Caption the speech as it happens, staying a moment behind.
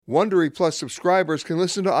Wondery Plus subscribers can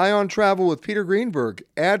listen to Ion Travel with Peter Greenberg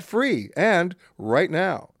ad-free and right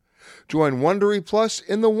now. Join Wondery Plus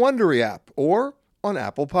in the Wondery app or on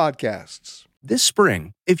Apple Podcasts. This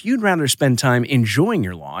spring, if you'd rather spend time enjoying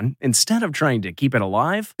your lawn instead of trying to keep it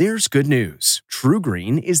alive, there's good news.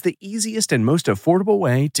 TruGreen is the easiest and most affordable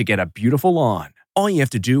way to get a beautiful lawn. All you have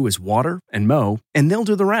to do is water and mow, and they'll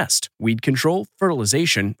do the rest. Weed control,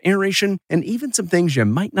 fertilization, aeration, and even some things you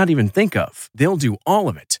might not even think of. They'll do all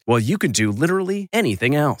of it, while you can do literally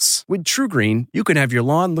anything else. With TruGreen, you can have your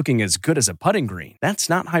lawn looking as good as a putting green. That's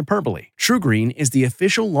not hyperbole. TruGreen is the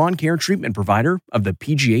official lawn care treatment provider of the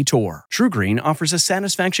PGA Tour. TruGreen offers a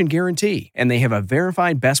satisfaction guarantee, and they have a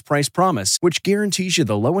verified best price promise, which guarantees you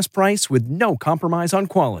the lowest price with no compromise on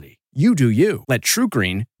quality. You do you. Let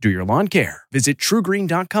TruGreen do your lawn care. Visit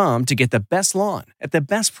TruGreen.com to get the best lawn at the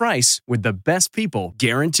best price with the best people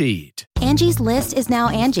guaranteed. Angie's List is now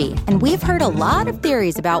Angie, and we've heard a lot of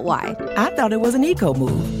theories about why. I thought it was an eco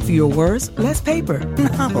move. Fewer words, less paper.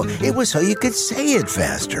 No, it was so you could say it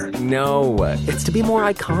faster. No, it's to be more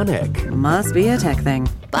iconic. Must be a tech thing.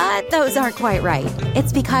 But those aren't quite right.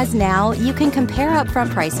 It's because now you can compare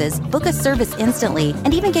upfront prices, book a service instantly,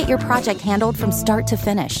 and even get your project handled from start to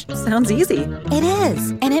finish. Sounds easy. It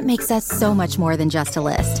is, and it makes us so much more than just a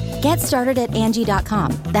list. Get started at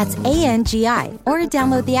Angie.com. That's ANGI, or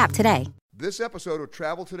download the app today. This episode of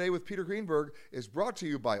Travel Today with Peter Greenberg is brought to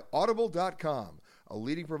you by Audible.com, a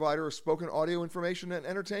leading provider of spoken audio information and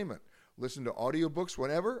entertainment. Listen to audiobooks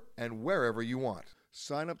whenever and wherever you want.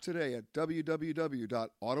 Sign up today at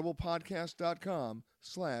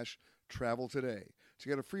www.audiblepodcast.com/travel today to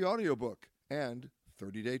get a free audiobook and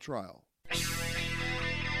 30-day trial.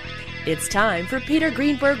 It's time for Peter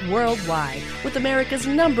Greenberg Worldwide with America's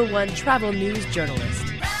 #1 travel news journalist.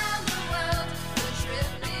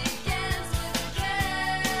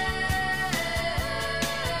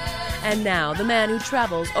 And now, the man who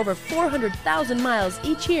travels over 400,000 miles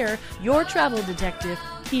each year, your travel detective,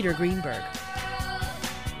 Peter Greenberg.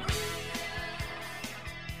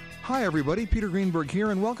 Hi, everybody. Peter Greenberg here,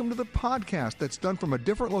 and welcome to the podcast that's done from a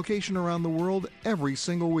different location around the world every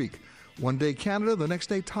single week. One day Canada, the next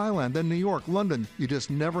day Thailand, then New York, London. You just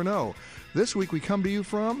never know. This week we come to you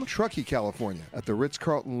from Truckee, California, at the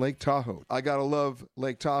Ritz-Carlton Lake Tahoe. I gotta love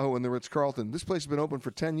Lake Tahoe and the Ritz-Carlton. This place has been open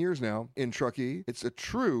for 10 years now in Truckee. It's a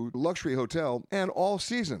true luxury hotel and all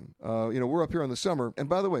season. We're up here in the summer. And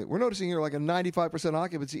by the way, we're noticing here like a 95%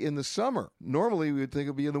 occupancy in the summer. Normally we would think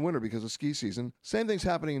it would be in the winter because of ski season. Same thing's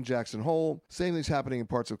happening in Jackson Hole. Same thing's happening in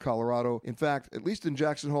parts of Colorado. In fact, at least in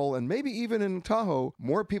Jackson Hole and maybe even in Tahoe,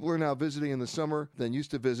 more people are now visiting in the summer than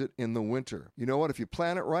used to visit in the winter. You know what? If you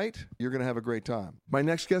plan it right, you're going to have a great time. My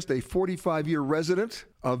next guest, a 45-year resident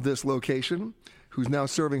of this location, who's now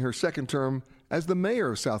serving her second term as the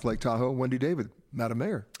mayor of South Lake Tahoe, Wendy David. Madam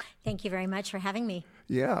Mayor. Thank you very much for having me.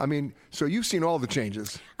 Yeah, I mean, so you've seen all the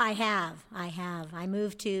changes. I have. I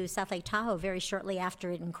moved to South Lake Tahoe very shortly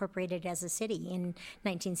after it incorporated as a city in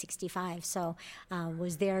 1965. So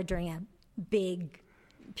was there during a big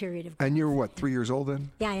period of growth. And you're what, 3 years old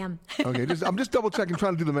then? Yeah, I am. Okay, I'm just double checking,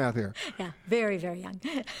 trying to do the math here. Yeah, very, very young.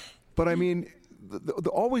 But I mean,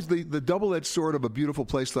 always the double-edged sword of a beautiful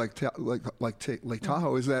place like Lake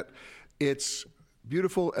Tahoe is that it's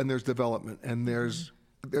beautiful and there's development and there's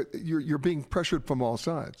you're being pressured from all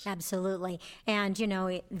sides. Absolutely. And,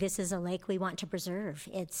 this is a lake we want to preserve.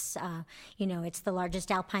 It's, it's the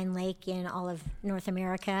largest alpine lake in all of North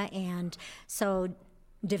America. And so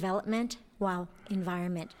development while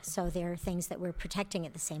environment. So there are things that we're protecting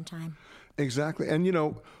at the same time. Exactly. And,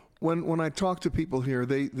 when I talk to people here,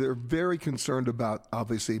 they're very concerned about,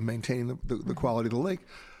 obviously, maintaining the quality of the lake,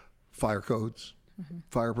 fire codes,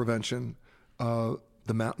 fire prevention,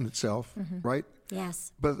 the mountain itself, right?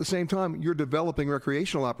 Yes. But at the same time, you're developing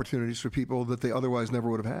recreational opportunities for people that they otherwise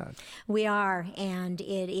never would have had. We are, and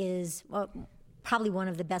it is probably one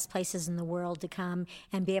of the best places in the world to come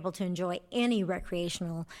and be able to enjoy any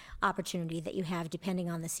recreational opportunity that you have, depending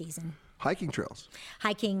on the season. Hiking trails.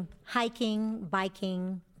 Hiking,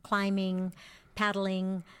 biking, climbing,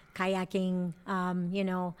 paddling, kayaking.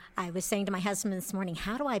 I was saying to my husband this morning,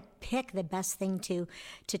 how do I pick the best thing to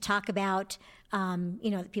talk about,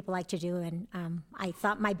 that people like to do? And I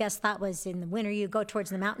thought my best thought was in the winter you go towards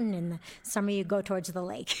the mountain, in the summer you go towards the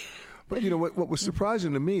lake. But what was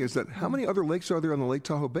surprising to me is that how many other lakes are there on the Lake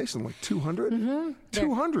Tahoe Basin? Like 200?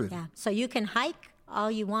 200? Yeah. So you can hike all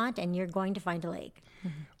you want and you're going to find a lake.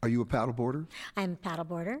 Are you a paddleboarder? I'm a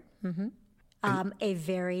paddleboarder. A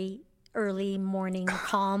very early morning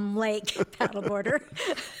calm lake paddleboarder.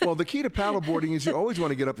 Well, the key to paddleboarding is you always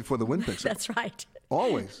want to get up before the wind picks up. That's right.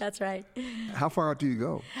 Always. That's right. How far out do you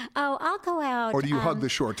go? Oh, I'll go out. Or do you hug the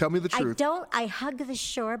shore? Tell me the truth. I hug the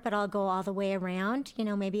shore, but I'll go all the way around,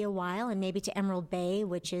 maybe a while, and maybe to Emerald Bay,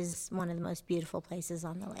 which is one of the most beautiful places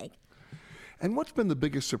on the lake. And what's been the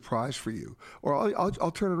biggest surprise for you? Or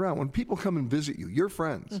I'll turn it around. When people come and visit you, your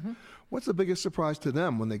friends, what's the biggest surprise to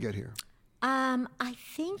them when they get here? I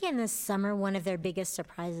think in the summer, one of their biggest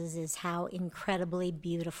surprises is how incredibly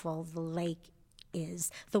beautiful the lake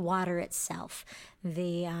is, the water itself,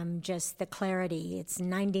 just the clarity. It's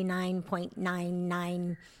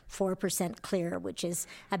 99.994% clear, which is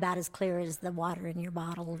about as clear as the water in your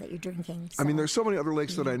bottle that you're drinking. So, I mean, there's so many other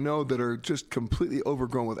lakes that I know that are just completely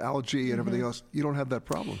overgrown with algae and everything else. You don't have that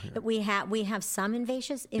problem here. But we have some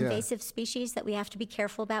invasive species that we have to be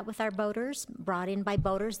careful about with our boaters, brought in by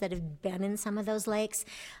boaters that have been in some of those lakes.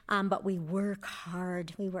 But we work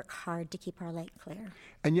hard. We work hard to keep our lake clear.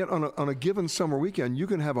 And yet, on a given summer weekend, you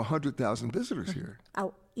can have 100,000 visitors here.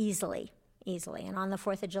 Oh, easily. And on the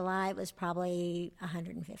 4th of July, it was probably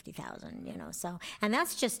 150,000, so, and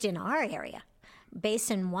that's just in our area.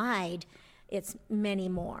 Basin-wide, it's many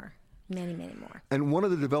more. And one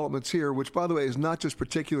of the developments here, which, by the way, is not just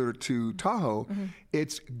particular to Tahoe,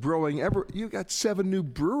 it's growing you got 7 new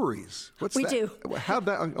breweries. We do. How'd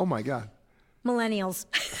that, oh my God. Millennials.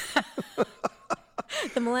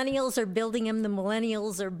 The millennials are building them. The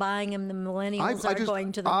millennials are buying them. The millennials are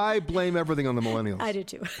going to them. I blame everything on the millennials. I do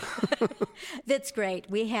too. That's great.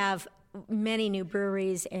 We have many new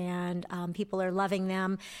breweries, and people are loving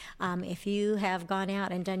them. If you have gone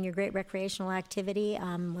out and done your great recreational activity,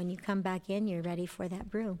 when you come back in, you're ready for that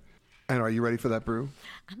brew. And are you ready for that brew?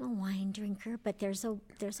 I'm a wine drinker, but there's a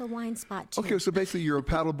wine spot too. Okay, so basically you're a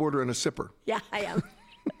paddleboarder and a sipper. Yeah, I am.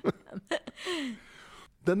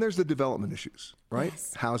 Then there's the development issues, right?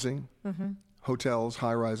 Yes. Housing, hotels,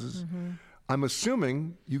 high-rises. I'm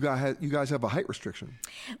assuming you guys have a height restriction.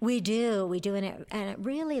 We do, and it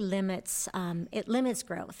really limits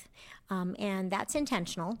growth, and that's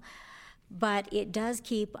intentional. But it does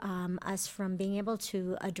keep us from being able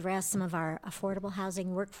to address some of our affordable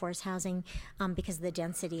housing, workforce housing, because of the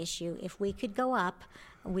density issue. If we could go up,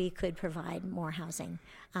 we could provide more housing.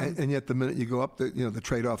 And yet, the minute you go up, the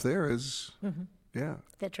trade-off there is. Yeah.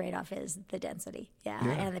 The trade-off is the density,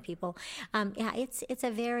 and the people. It's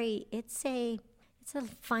a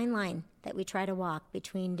fine line that we try to walk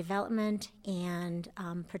between development and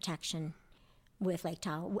protection with Lake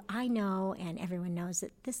Tahoe. I know, and everyone knows,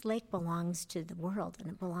 that this lake belongs to the world, and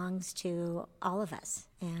it belongs to all of us,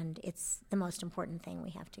 and it's the most important thing we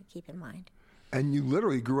have to keep in mind. And you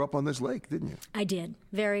literally grew up on this lake, didn't you? I did.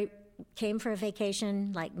 Came for a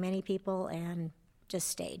vacation, like many people, and just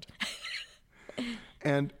stayed.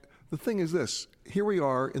 And the thing is this, here we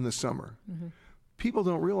are in the summer. People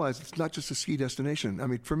don't realize it's not just a ski destination. I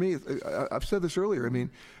mean, for me, I've said this earlier, I mean,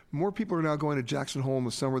 more people are now going to Jackson Hole in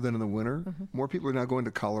the summer than in the winter. More people are now going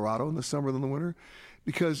to Colorado in the summer than the winter,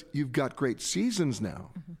 because you've got great seasons now.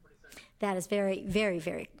 That is very, very,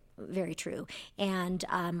 very, very true. And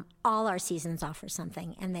all our seasons offer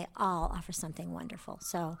something, and they all offer something wonderful.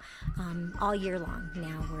 So all year long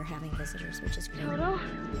now we're having visitors, which is great. Toto,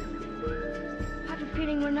 I have a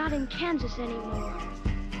feeling we're not in Kansas anymore.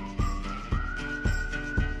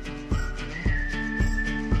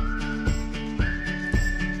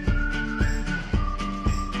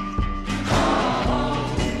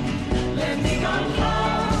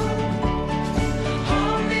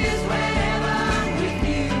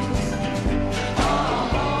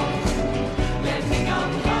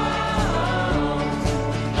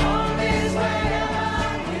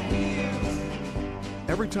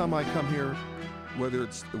 Every time I come here, whether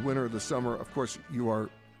it's the winter or the summer, of course, you are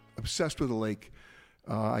obsessed with the lake.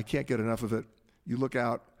 I can't get enough of it. You look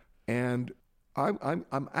out, and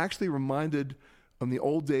I'm actually reminded of the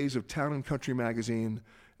old days of Town and Country magazine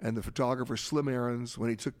and the photographer Slim Aarons, when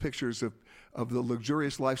he took pictures of the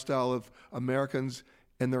luxurious lifestyle of Americans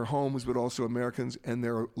and their homes, but also Americans and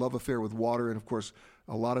their love affair with water. And of course,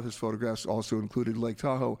 a lot of his photographs also included Lake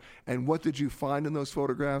Tahoe. And what did you find in those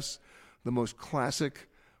photographs? The most classic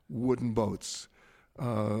wooden boats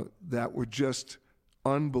that were just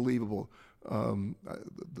unbelievable.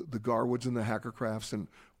 The Garwoods and the Hackercrafts and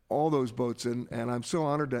all those boats. And I'm so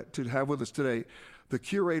honored to have with us today the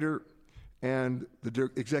curator and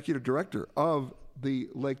the executive director of the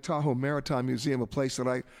Lake Tahoe Maritime Museum, a place that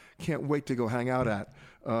I can't wait to go hang out at,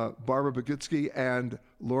 Barbara Bogutsky and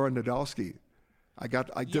Laura Nadolsky. I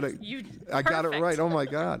got it right. Oh my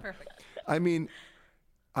God. Perfect. I mean,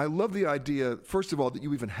 I love the idea, first of all, that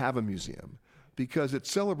you even have a museum. because it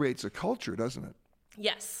celebrates a culture, doesn't it?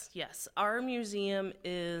 Yes, yes. Our museum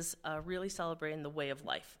is really celebrating the way of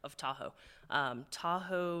life of Tahoe.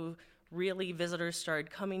 Tahoe, really, visitors started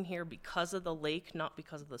coming here because of the lake, not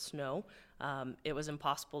because of the snow. It was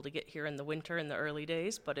impossible to get here in the winter in the early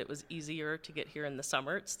days, but it was easier to get here in the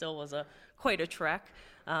summer. It still was quite a trek,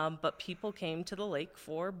 but people came to the lake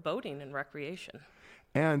for boating and recreation.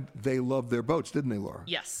 And they loved their boats, didn't they, Laura?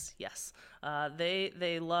 Yes, yes.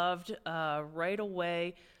 They loved right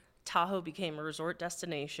away. Tahoe became a resort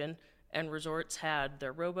destination, and resorts had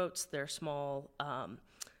their rowboats, their small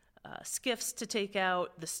skiffs to take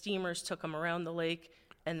out. The steamers took them around the lake,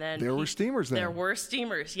 and then there were steamers then. There were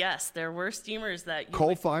steamers, yes. There were steamers that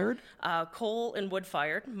coal-fired? Coal and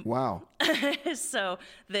wood-fired. Wow. So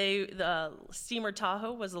the steamer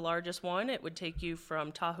Tahoe was the largest one. It would take you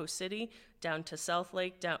from Tahoe City down to South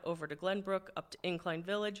Lake, down over to Glenbrook, up to Incline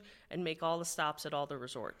Village, and make all the stops at all the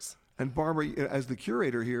resorts. And Barbara, as the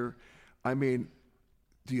curator here, I mean,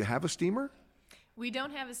 do you have a steamer? We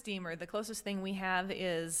don't have a steamer. The closest thing we have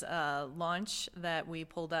is a launch that we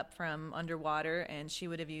pulled up from underwater, and she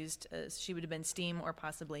would have been steam or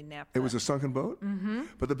possibly naphtha. It was a sunken boat? Mm-hmm.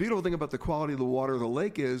 But the beautiful thing about the quality of the water of the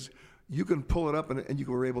lake is you can pull it up and you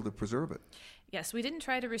were able to preserve it. Yes, we didn't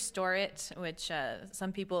try to restore it, which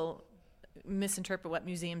some people misinterpret what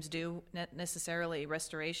museums do. Not necessarily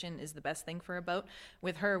restoration is the best thing for a boat.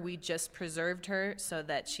 With her, we just preserved her so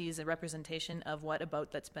that she's a representation of what a boat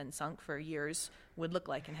that's been sunk for years would look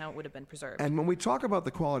like and how it would have been preserved. And when we talk about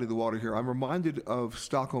the quality of the water here, I'm reminded of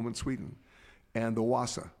Stockholm in Sweden and the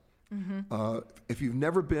Wasa. Mm-hmm. If you've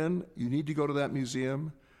never been, you need to go to that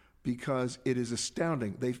museum because it is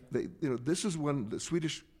astounding. This is when the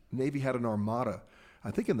Swedish Navy had an armada,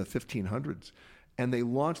 I think in the 1500s. And they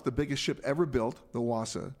launched the biggest ship ever built, the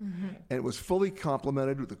Wasa, mm-hmm. and it was fully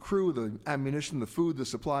complemented with the crew, the ammunition, the food, the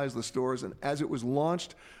supplies, the stores. And as it was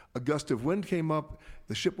launched, a gust of wind came up.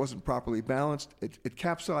 The ship wasn't properly balanced. It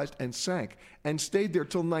capsized and sank and stayed there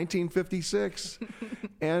till 1956.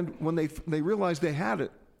 And when they realized they had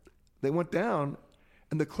it, they went down,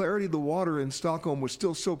 and the clarity of the water in Stockholm was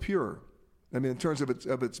still so pure. I mean, in terms of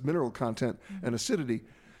its mineral content mm-hmm. and acidity,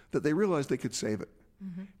 that they realized they could save it.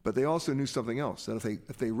 Mm-hmm. But they also knew something else, that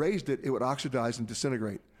if they raised it, it would oxidize and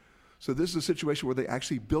disintegrate. So this is a situation where they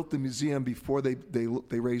actually built the museum before they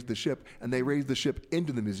raised the ship, and they raised the ship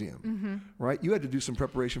into the museum, mm-hmm. right? You had to do some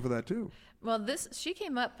preparation for that too. Well, she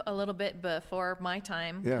came up a little bit before my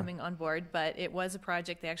time coming on board, but it was a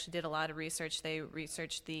project. They actually did a lot of research. They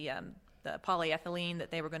researched the polyethylene that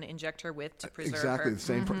they were going to inject her with to preserve exactly her. The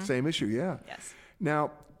same mm-hmm. same issue, yeah. Yes. Now,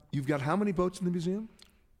 you've got how many boats in the museum?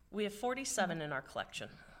 We have 47 in our collection.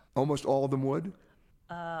 Almost all of them wood?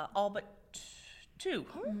 All but two.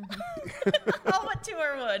 All but two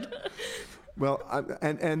are wood. Well,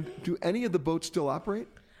 and do any of the boats still operate?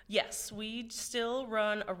 Yes, we still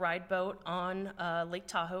run a ride boat on Lake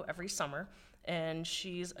Tahoe every summer, and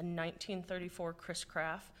she's a 1934 Chris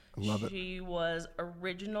Craft. Love it. She was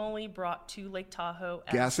originally brought to Lake Tahoe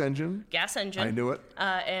as gas engine. I knew it.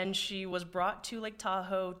 And she was brought to Lake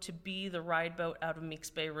Tahoe to be the ride boat out of Meeks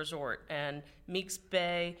Bay Resort. And Meeks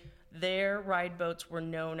Bay, their ride boats were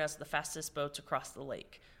known as the fastest boats across the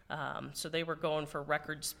lake. So they were going for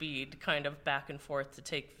record speed, kind of back and forth to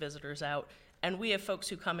take visitors out. And we have folks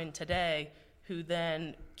who come in today who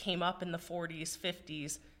then came up in the 40s,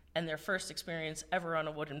 50s, and their first experience ever on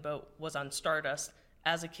a wooden boat was on Stardust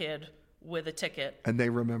as a kid with a ticket. And they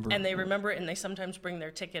remember it. And they remember it, and they sometimes bring their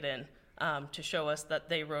ticket in to show us that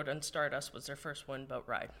they rode on Stardust was their first wooden boat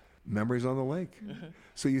ride. Memories on the lake. Mm-hmm.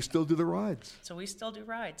 So you still do the rides? So we still do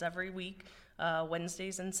rides every week,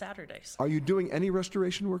 Wednesdays and Saturdays. Are you doing any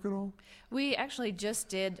restoration work at all? We actually just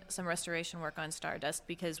did some restoration work on Stardust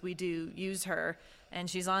because we do use her, and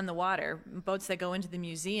she's on the water. Boats that go into the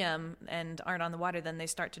museum and aren't on the water, then they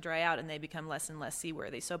start to dry out and they become less and less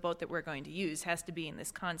seaworthy. So a boat that we're going to use has to be in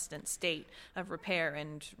this constant state of repair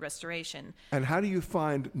and restoration. And how do you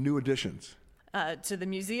find new additions? To the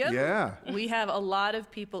museum? Yeah. We have a lot of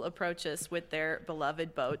people approach us with their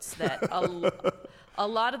beloved boats that a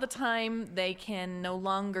lot of the time they can no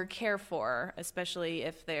longer care for, especially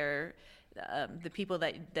if they're the people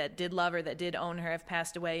that did love her, that did own her, have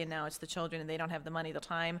passed away, and now it's the children, and they don't have the money, the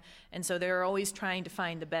time. And so they're always trying to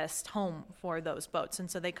find the best home for those boats. And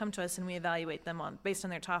so they come to us, and we evaluate them based on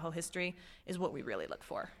their Tahoe history is what we really look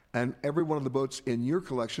for. And every one of the boats in your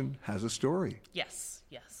collection has a story. Yes.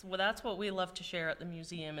 Yes. Well, that's what we love to share at the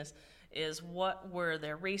museum is what were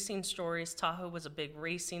their racing stories. Tahoe was a big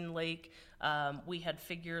racing lake. We had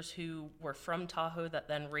figures who were from Tahoe that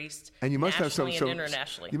then raced and you must nationally have some, and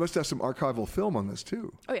internationally. You must have some archival film on this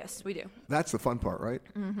too. Oh yes, we do. That's the fun part, right?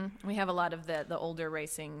 Mm-hmm. We have a lot of the older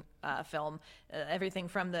racing film, everything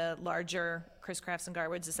from the larger Chris Crafts and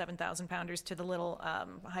Garwoods, the 7,000 pounders, to the little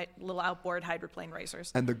outboard hydroplane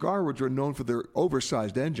racers. And the Garwoods are known for their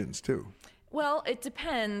oversized engines too. Well, it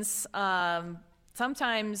depends.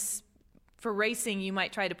 Sometimes for racing, you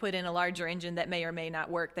might try to put in a larger engine that may or may not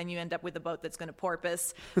work. Then you end up with a boat that's going to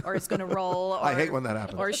porpoise, or it's going to roll, or, I hate when that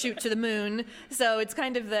happens, or shoot to the moon. So it's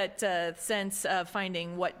kind of that sense of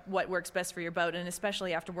finding what works best for your boat, and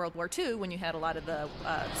especially after World War II, when you had a lot of the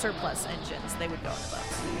surplus engines, they would go on the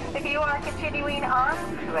boats. If you are continuing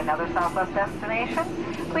on to another Southwest destination,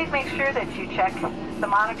 please make sure that you check the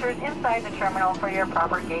monitors inside the terminal for your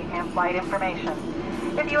proper gate and flight information.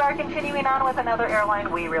 If you are continuing on with another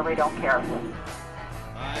airline, we really don't care.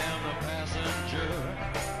 I am the passenger.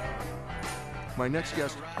 My next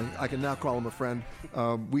guest, I can now call him a friend.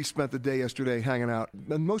 We spent the day yesterday hanging out.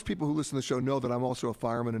 And most people who listen to the show know that I'm also a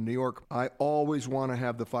fireman in New York. I always want to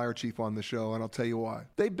have the fire chief on the show, and I'll tell you why.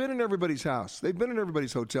 They've been in everybody's house. They've been in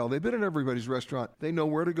everybody's hotel. They've been in everybody's restaurant. They know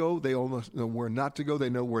where to go. They almost know where not to go. They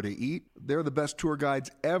know where to eat. They're the best tour guides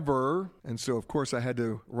ever. And so, of course, I had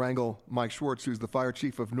to wrangle Mike Schwartz, who's the fire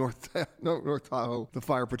chief of North Tahoe, the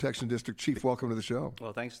Fire Protection District. Chief, welcome to the show.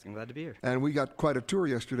 Well, thanks. I'm glad to be here. And we got quite a tour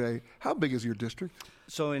yesterday. How big is your district?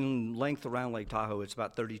 So in length around Lake Tahoe, it's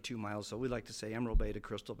about 32 miles. So we like to say Emerald Bay to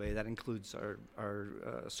Crystal Bay. That includes our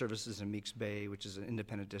services in Meeks Bay, which is an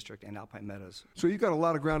independent district, and Alpine Meadows. So you've got a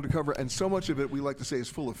lot of ground to cover, and so much of it we like to say is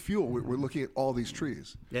full of fuel. We're looking at all these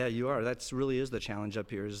trees. Yeah, you are. That really is the challenge up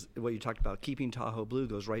here, is what you talked about. Keeping Tahoe blue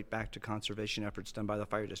goes right back to conservation efforts done by the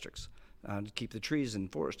fire districts to keep the trees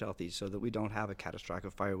and forest healthy so that we don't have a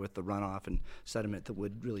catastrophic fire with the runoff and sediment that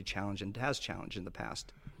would really challenge and has challenged in the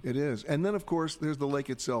past. It is. And then, of course, there's the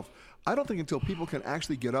lake itself. I don't think until people can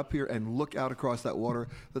actually get up here and look out across that water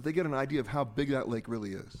that they get an idea of how big that lake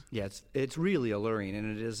really is. Yeah, it's really alluring,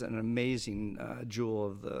 and it is an amazing jewel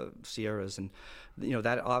of the Sierras. And, you know,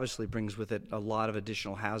 that obviously brings with it a lot of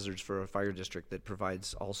additional hazards for a fire district that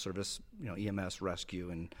provides all service, you know, EMS, rescue,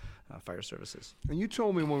 and fire services. And you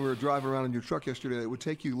told me when we were driving around in your truck yesterday that it would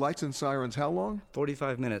take you lights and sirens how long?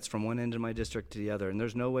 45 minutes from one end of my district to the other, and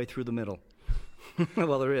there's no way through the middle.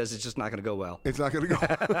 Well, there is. It's just not going to go well. It's not going to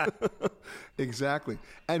go. Exactly.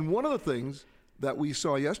 And one of the things that we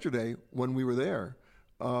saw yesterday when we were there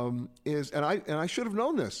is, and I should have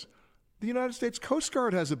known this, the United States Coast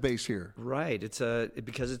Guard has a base here. Right.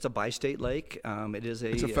 Because it's a bi-state lake. It's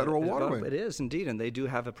a federal waterway. It is indeed, and they do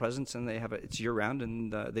have a presence, and it's year-round,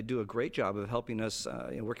 and they do a great job of helping us,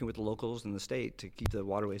 working with the locals and the state to keep the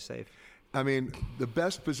waterway safe. I mean, the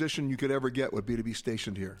best position you could ever get would be to be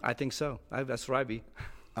stationed here. I think so. That's where I'd be.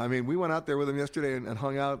 I mean, we went out there with them yesterday and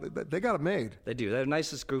hung out. They got it made. They do. They're the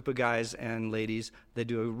nicest group of guys and ladies. They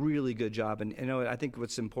do a really good job. And, I think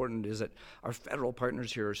what's important is that our federal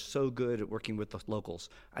partners here are so good at working with the locals.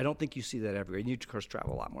 I don't think you see that everywhere. You, of course,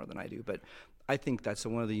 travel a lot more than I do. But I think that's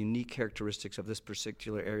one of the unique characteristics of this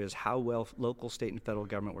particular area is how well local, state, and federal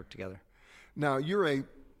government work together. Now, you're a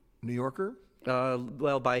New Yorker?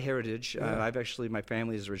 Well, by heritage. Yeah. My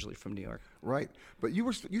family is originally from New York. Right. But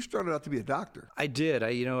you started out to be a doctor. I did.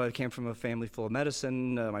 I came from a family full of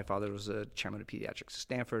medicine. My father was a chairman of pediatrics at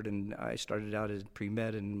Stanford, and I started out as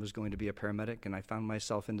pre-med and was going to be a paramedic, and I found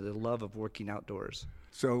myself into the love of working outdoors.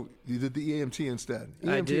 So you did the EMT instead?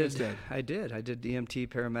 I did EMT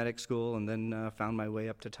paramedic school, and then found my way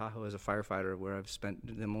up to Tahoe as a firefighter, where I've spent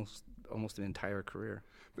almost an entire career.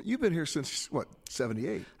 But you've been here since,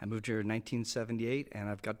 78? I moved here in 1978, and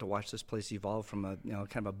I've got to watch this place evolve from a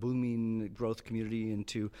kind of a booming growth community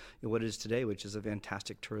into what it is today, which is a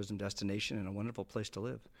fantastic tourism destination and a wonderful place to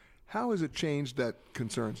live. How has it changed that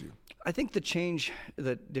concerns you? I think the change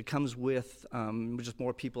that comes with just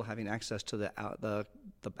more people having access to the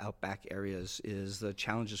outback areas is the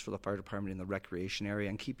challenges for the fire department in the recreation area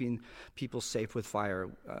and keeping people safe with fire.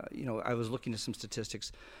 I was looking at some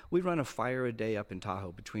statistics. We run a fire a day up in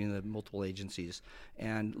Tahoe between the multiple agencies,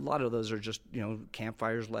 and a lot of those are just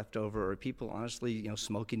campfires left over, or people honestly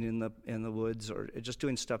smoking in the woods, or just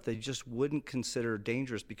doing stuff they just wouldn't consider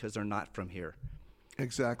dangerous because they're not from here.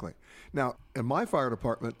 Exactly. Now, in my fire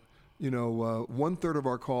department, 1/3 of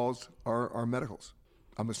our calls are medicals.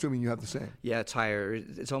 I'm assuming you have the same. Yeah, it's higher.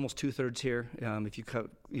 It's almost 2/3 here. If you kind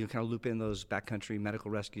of loop in those backcountry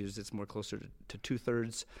medical rescues, it's more closer to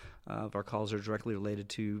 2/3 of our calls are directly related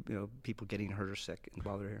to people getting hurt or sick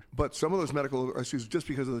while they're here. But some of those medical rescues, just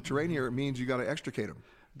because of the terrain here, it means you got to extricate them.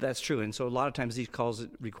 That's true, and so a lot of times these calls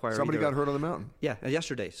require somebody got hurt on the mountain. Yeah,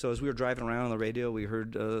 yesterday. So as we were driving around on the radio, we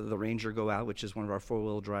heard the Ranger go out, which is one of our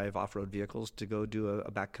 4-wheel drive off-road vehicles, to go do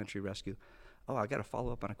a backcountry rescue. Oh, I got to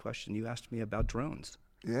follow up on a question you asked me about drones.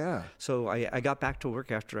 Yeah. So I got back to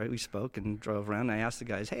work after we spoke and drove around, and I asked the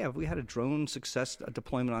guys, hey, have we had a drone success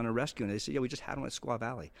deployment on a rescue? And they said, yeah, we just had one at Squaw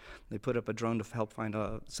Valley. They put up a drone to help find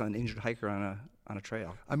an injured hiker on a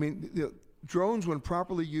trail. I mean, drones, when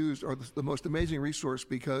properly used, are the most amazing resource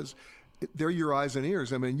because they're your eyes and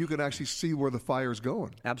ears. I mean, you can actually see where the fire's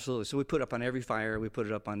going. Absolutely. So we put up on every fire. We put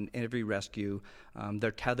it up on every rescue.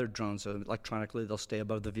 They're tethered drones, so electronically they'll stay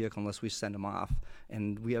above the vehicle unless we send them off.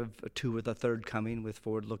 And we have 2 with a third coming with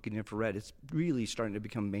forward-looking infrared. It's really starting to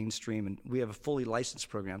become mainstream, and we have a fully licensed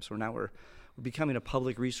program. So now we're becoming a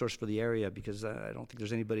public resource for the area because I don't think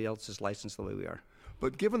there's anybody else that's licensed the way we are.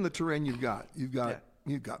 But given the terrain you've got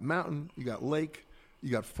mountain, you got lake,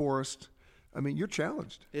 you got forest. I mean, you're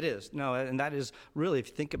challenged. It is. No, and that is really, if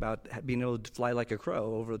you think about being able to fly like a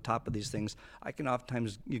crow over the top of these things,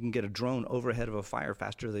 you can get a drone overhead of a fire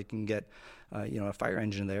faster than you can get, a fire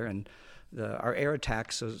engine there. And our air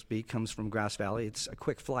attack, so to speak, comes from Grass Valley. It's a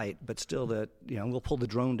quick flight, but still we'll pull the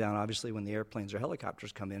drone down, obviously, when the airplanes or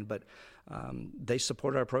helicopters come in. But they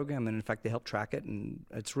support our program, and in fact, they help track it, and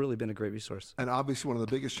it's really been a great resource. And obviously, one of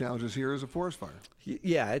the biggest challenges here is a forest fire.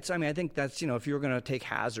 Yeah, I think that's, if you're going to take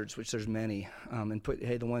hazards, which there's many, and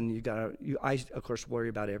the one I, of course, worry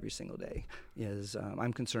about every single day is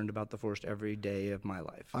I'm concerned about the forest every day of my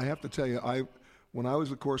life. I have to tell you, when I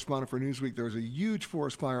was a correspondent for Newsweek, there was a huge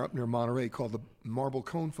forest fire up near Monterey called the Marble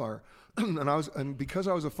Cone Fire, and because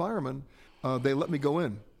I was a fireman, they let me go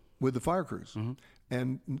in with the fire crews,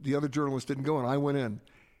 and the other journalists didn't go in. I went in.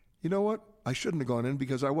 You know what? I shouldn't have gone in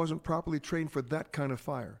because I wasn't properly trained for that kind of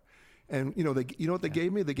fire. And you know what they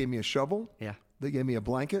gave me? They gave me a shovel. Yeah. They gave me a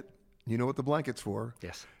blanket. You know what the blanket's for?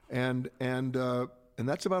 Yes. And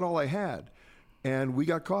that's about all I had. And we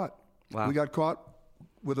got caught. Wow. We got caught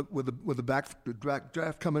with the back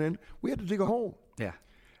draft coming in. We had to dig a hole. Yeah.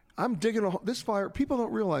 I'm digging a hole. This fire, people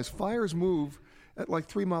don't realize fires move at like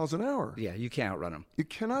 3 miles an hour. Yeah, you can't outrun them. You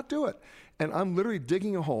cannot do it. And I'm literally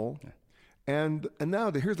digging a hole. Yeah. And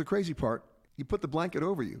now here's the crazy part. You put the blanket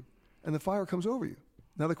over you, and the fire comes over you.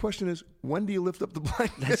 Now the question is, when do you lift up the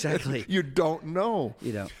blanket? Exactly. You don't know.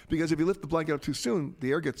 You don't. Because if you lift the blanket up too soon,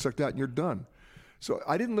 the air gets sucked out and you're done. So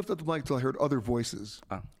I didn't lift up the blanket until I heard other voices.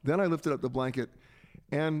 Oh. Then I lifted up the blanket,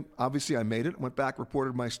 and obviously I made it, went back,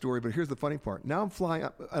 reported my story. But here's the funny part. Now I'm flying,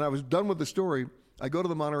 and I was done with the story. I go to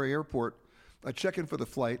the Monterey airport. I check in for the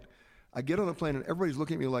flight. I get on the plane, and everybody's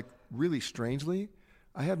looking at me like really strangely.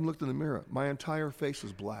 I hadn't looked in the mirror. My entire face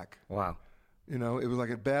was black. Wow. It was like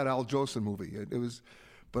a bad Al Jolson movie. It was,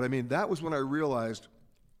 but I mean, that was when I realized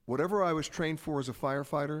whatever I was trained for as a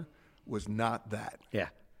firefighter was not that. Yeah.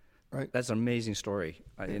 Right. That's an amazing story.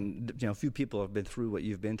 And few people have been through what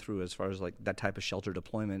you've been through as far as like that type of shelter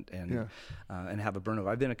deployment and have a burnover.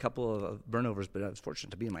 I've been a couple of burnovers, but I was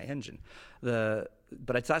fortunate to be in my engine. But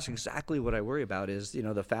that's exactly what I worry about is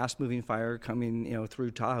the fast moving fire coming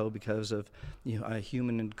through Tahoe because of a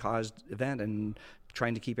human caused event and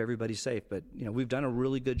trying to keep everybody safe. But we've done a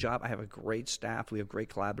really good job. I have a great staff. We have great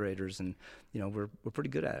collaborators, and we're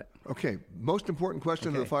pretty good at it. Okay. Most important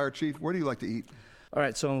question to the fire chief: where do you like to eat? All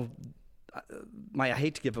right, so I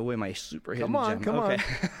hate to give away my super hidden gem. Come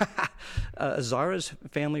on. Zara's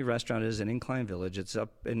Family Restaurant is in Incline Village. It's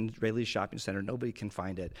up in Rayleigh's Shopping Center. Nobody can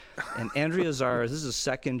find it. And Andrea Zara, this is a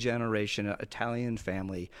second-generation Italian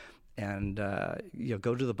family. And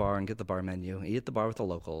go to the bar and get the bar menu. Eat at the bar with the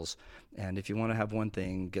locals. And if you want to have one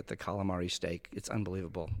thing, get the calamari steak. It's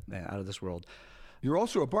unbelievable, out of this world. You're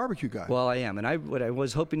also a barbecue guy. Well, I am, and I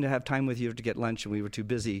was hoping to have time with you to get lunch, and we were too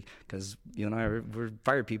busy because you and I were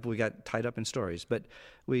fire people. We got tied up in stories, but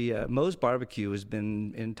Moe's Barbecue has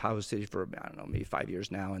been in Tahoe City for maybe 5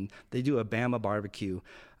 years now, and they do a Bama barbecue,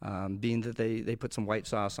 being that they put some white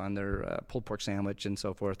sauce on their pulled pork sandwich and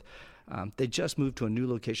so forth. They just moved to a new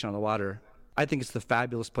location on the water. I think it's the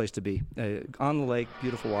fabulous place to be. On the lake,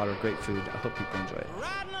 beautiful water, great food. I hope people enjoy it.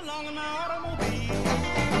 Riding along in my automobile,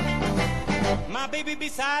 my baby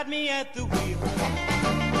beside me at the wheel,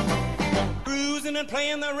 cruising and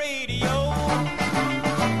playing the radio,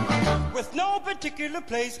 with no particular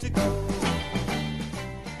place to go.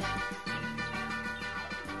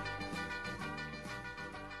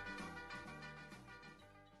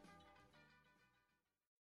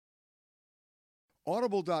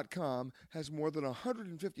 Audible.com has more than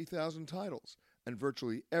 150,000 titles and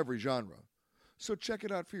virtually every genre. So check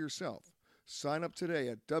it out for yourself. Sign up today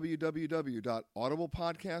at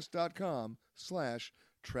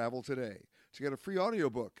www.audiblepodcast.com/travel today to get a free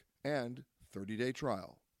audiobook and 30-day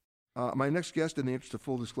trial. My next guest, in the interest of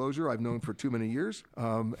full disclosure, I've known for too many years.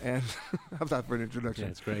 And how's that for an introduction?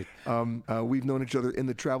 Yeah, it's great. We've known each other in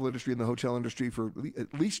the travel industry and the hotel industry for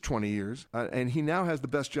at least 20 years. And he now has the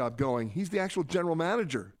best job going. He's the actual general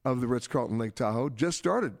manager of the Ritz-Carlton Lake Tahoe. Just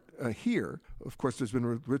started here. Of course, there's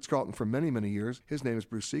been Ritz-Carlton for many, many years. His name is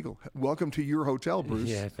Bruce Siegel. Welcome to your hotel, Bruce.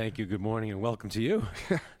 Yeah, thank you. Good morning, and welcome to you.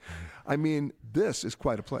 I mean, this is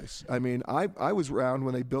quite a place. I mean, I was around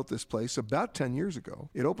when they built this place about 10 years ago.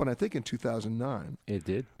 It opened, I think, in 2009. It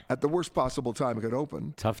did. At the worst possible time it could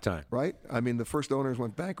open. Tough time. Right? I mean, the first owners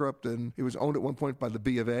went bankrupt, and it was owned at one point by the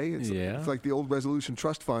B of A. It's like the old Resolution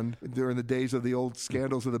Trust Fund during the days of the old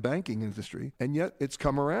scandals of the banking industry. And yet, it's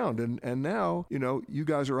come around. And now, you know, you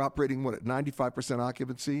guys are operating, at 95%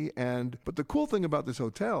 occupancy. But the cool thing about this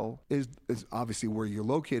hotel is obviously where you're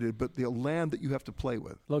located, but the land that you have to play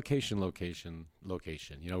with. Location.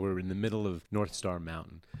 You know, we're in the middle of North Star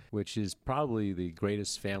Mountain, which is probably the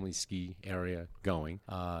greatest family ski area going.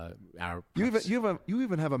 You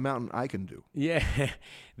even have a mountain I can do. Yeah,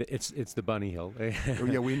 it's the Bunny Hill.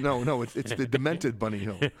 Yeah, we know. No, it's the demented Bunny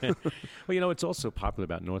Hill. Well, you know, it's also popular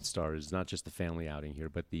about North Star is not just the family outing here,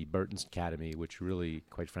 but the Burton's Academy, which really,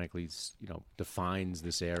 quite frankly, defines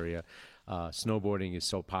this area. Snowboarding is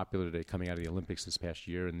so popular today, coming out of the Olympics this past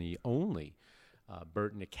year, and the only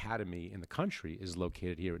Burton Academy in the country is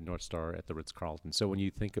located here at North Star at the Ritz-Carlton. So when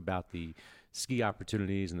you think about the ski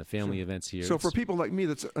opportunities and the family events here. So for people like me,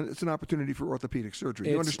 it's an opportunity for orthopedic surgery.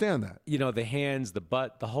 You understand that? You know, the hands, the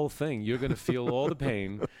butt, the whole thing. You're going to feel all the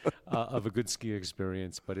pain of a good ski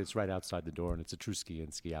experience, but it's right outside the door, and it's a true ski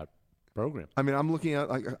in, ski out program. I mean, I'm looking at,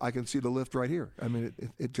 I can see the lift right here. I mean,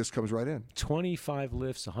 it just comes right in. 25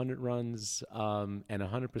 lifts, 100 runs, and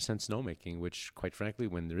 100% snowmaking, which, quite frankly,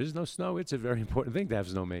 when there is no snow, it's a very important thing to have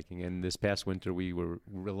snowmaking. And this past winter, we were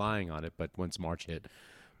relying on it, but once March hit,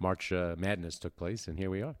 March Madness took place, and here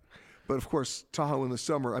we are. But, of course, Tahoe in the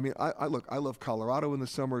summer. I mean, I love Colorado in the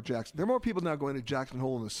summer, Jackson. There are more people now going to Jackson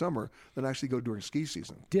Hole in the summer than actually go during ski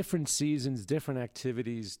season. Different seasons, different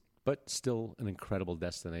activities, but still an incredible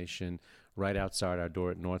destination. Right outside our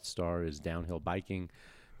door at North Star is downhill biking.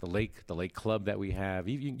 The lake club that we have.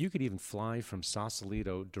 You could even fly from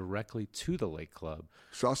Sausalito directly to the lake club.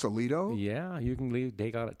 Sausalito? Yeah, you can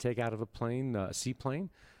take out of a plane, a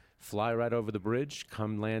seaplane, fly right over the bridge,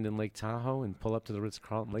 come land in Lake Tahoe, and pull up to the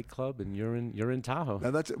Ritz-Carlton Lake Club, and you're in Tahoe.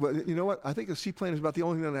 Now you know what? I think a seaplane is about the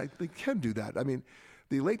only thing that I think can do that. I mean,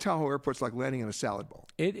 the Lake Tahoe airport's like landing in a salad bowl.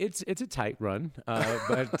 It's a tight run,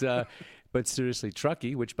 but seriously,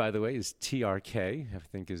 Truckee, which by the way is TRK, I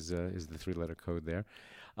think is the three-letter code there,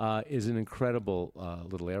 is an incredible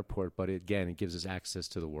little airport. But it gives us access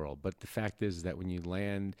to the world. But the fact is that when you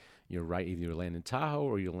land, you're right. Either you land in Tahoe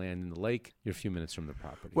or you land in the lake. You're a few minutes from the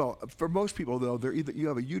property. Well, for most people though, you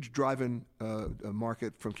have a huge drive-in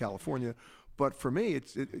market from California. But for me,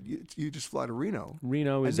 you just fly to Reno.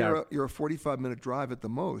 Reno is you're a 45-minute drive at the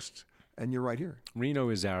most, and you're right here. Reno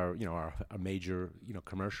is our major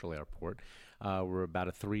commercial airport. We're about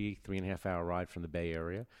a 3.5 hour ride from the Bay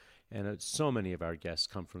Area, and so many of our guests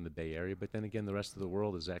come from the Bay Area. But then again, the rest of the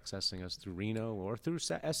world is accessing us through Reno or through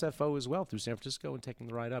SFO as well, through San Francisco, and taking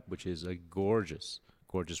the ride up, which is a gorgeous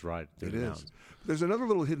ride through the mountains. There's another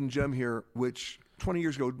little hidden gem here, which 20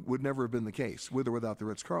 years ago would never have been the case, with or without the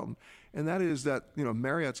Ritz-Carlton, and that is that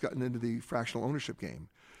Marriott's gotten into the fractional ownership game,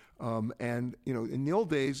 and in the old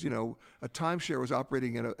days, a timeshare was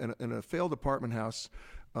operating in a failed apartment house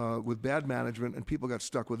with bad management, and people got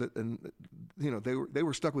stuck with it, and they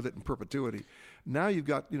were stuck with it in perpetuity. Now you've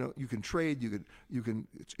got you can trade, you can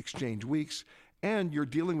exchange weeks, and you're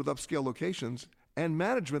dealing with upscale locations and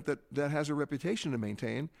management that has a reputation to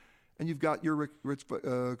maintain. And you've got your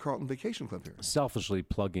Ritz-Carlton Vacation Club here. Selfishly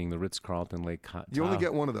plugging the Ritz-Carlton Lake Tahoe. You only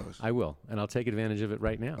get one of those. I will, and I'll take advantage of it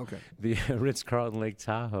right now. Okay. The Ritz-Carlton Lake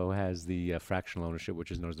Tahoe has the fractional ownership, which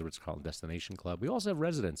is known as the Ritz-Carlton Destination Club. We also have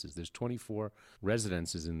residences. There's 24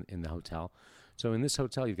 residences in the hotel. So in this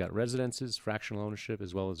hotel, you've got residences, fractional ownership,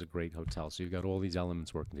 as well as a great hotel. So you've got all these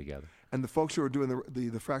elements working together. And the folks who are doing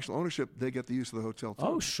the fractional ownership, they get the use of the hotel too.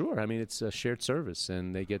 Oh, sure. I mean, it's a shared service,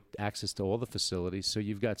 and they get access to all the facilities. So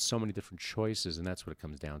you've got so many different choices, and that's what it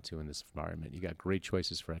comes down to in this environment. You got great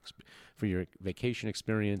choices for your vacation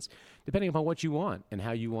experience, depending upon what you want and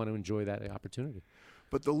how you want to enjoy that opportunity.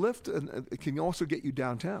 But the lift can also get you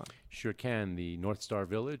downtown. Sure can. The North Star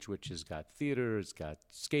Village, which has got theater, it's got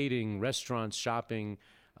skating, restaurants, shopping,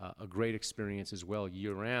 a great experience as well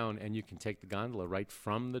year-round, and you can take the gondola right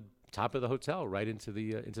from the top of the hotel right into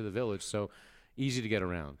the village, so easy to get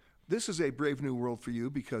around. This is a brave new world for you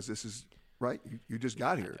because this is, right, you just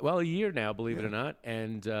got here. Well, a year now, believe it or not,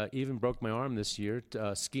 and even broke my arm this year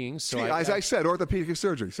skiing. So as I said, orthopedic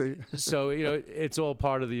surgery. See? So, it's all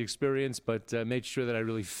part of the experience, but made sure that I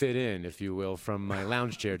really fit in, if you will, from my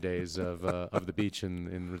lounge chair days of the beach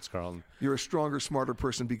in Ritz-Carlton. You're a stronger, smarter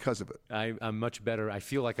person because of it. I'm much better. I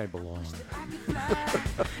feel like I belong.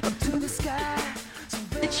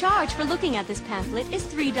 The charge for looking at this pamphlet is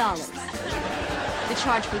 $3. The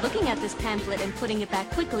charge for looking at this pamphlet and putting it back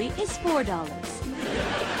quickly is $4.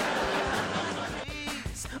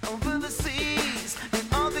 Over the seas and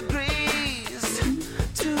all the degrees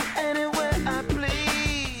to anywhere I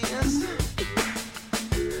please.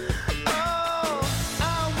 Oh,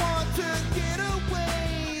 I want to get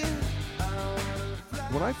away.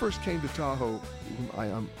 When I first came to Tahoe,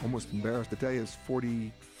 I'm almost embarrassed to tell you, it's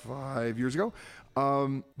 45 years ago.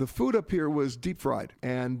 The food up here was deep fried,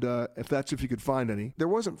 and if you could find any. There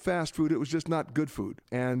wasn't fast food, it was just not good food.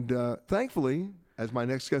 And thankfully, as my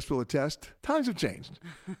next guest will attest, times have changed.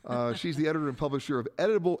 She's the editor and publisher of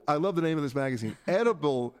Edible, I love the name of this magazine,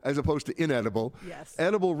 Edible as opposed to Inedible. Yes.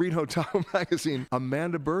 Edible Reno Tahoe magazine.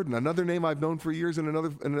 Amanda Burden, another name I've known for years in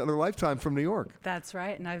another lifetime from New York. That's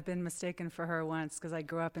right, and I've been mistaken for her once because I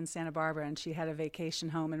grew up in Santa Barbara and she had a vacation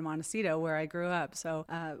home in Montecito where I grew up. So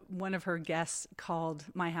one of her guests called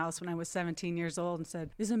my house when I was 17 years old and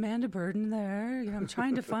said, "Is Amanda Burden there? I'm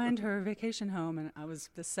trying to find her vacation home." And I was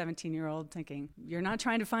this 17-year-old thinking, "You're not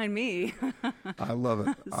trying to find me." I love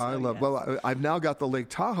it. Yes. Well, I've now got the Lake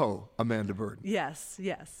Tahoe Amanda Burden. Yes,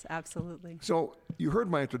 absolutely. So you heard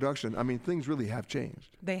my introduction. I mean, things really have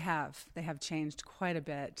changed. They have. They have changed quite a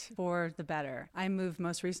bit for the better. I moved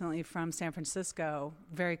most recently from San Francisco,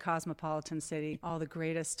 very cosmopolitan city, all the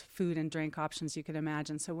greatest food and drink options you could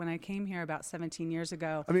imagine. So when I came here about 17 years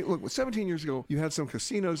ago. I mean, look, 17 years ago, you had some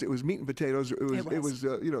casinos. It was meat and potatoes. It was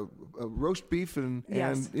roast beef and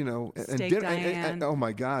Steak dinner. Diane. Oh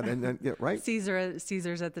my God! And yeah, right.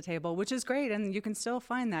 Caesar's at the table, which is great, and you can still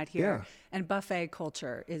find that here. Yeah. And buffet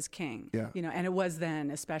culture is king. Yeah. And it was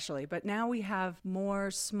then especially, but now we have more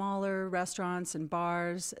smaller restaurants and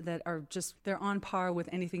bars that are they're on par with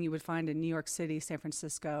anything you would find in New York City, San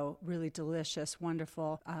Francisco. Really delicious,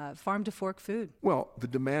 wonderful farm to fork food. Well, the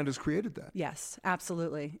demand has created that. Yes,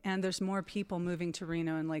 absolutely. And there's more people moving to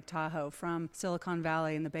Reno and Lake Tahoe from Silicon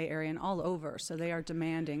Valley and the Bay Area and all over, so they are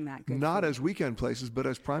demanding that good Not food. as weekend places, but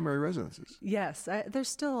as primary residences. Yes, there's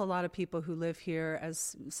still a lot of people who live here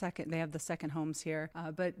as they have the second homes here,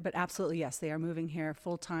 but absolutely yes, they are moving here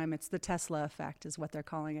full time. It's the Tesla effect is what they're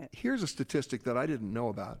calling it. Here's a statistic that I didn't know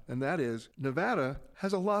about, and that is Nevada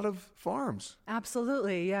has a lot of farms.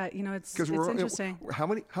 Absolutely, yeah. It's interesting.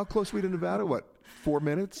 How close are we to Nevada? What? 4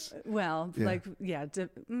 minutes? Well,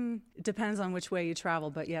 depends on which way you travel,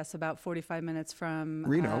 but yes, about 45 minutes from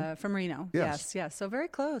Reno. Yes. So very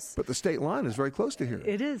close. But the state line is very close to here.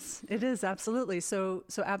 It is absolutely. So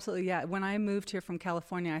absolutely, yeah. When I moved here from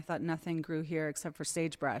California, I thought nothing grew here except for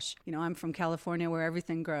sagebrush. I'm from California where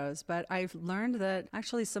everything grows, but I've learned that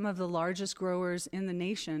actually some of the largest growers in the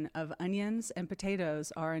nation of onions and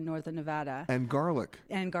potatoes are in northern Nevada. And garlic.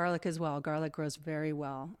 And garlic as well. Garlic grows very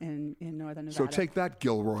well in northern Nevada. So take that,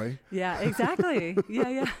 Gilroy. Yeah, exactly.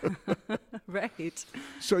 yeah. Right.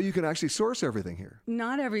 So you can actually source everything here.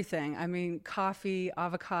 Not everything. I mean, coffee,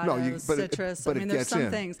 avocados, citrus. There's some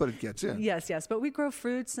things. But it gets in. Yes. But we grow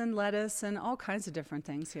fruits and lettuce and all kinds of different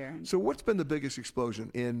things here. So what's been the biggest explosion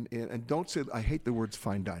in and don't say, I hate the words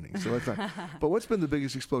fine dining, so that's not. But what's been the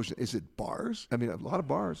biggest explosion? Is it bars? I mean, a lot of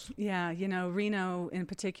bars. Yeah, Reno in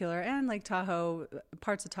particular and Lake Tahoe,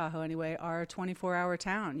 parts of Tahoe anyway, are a 24-hour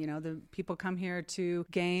town. The people come here to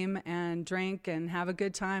game and drink and have a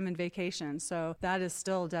good time and vacation. So that is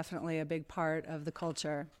still definitely a big part of the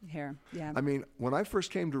culture here. Yeah. I mean, when I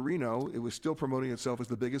first came to Reno, it was still promoting itself as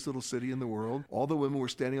the biggest little city in the world. All the women were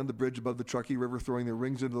standing on the bridge above the Truckee River throwing their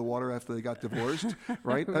rings into the water after they got divorced,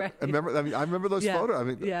 right? Right. I remember those photos. I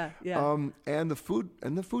mean, yeah. And the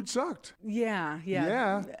food sucked.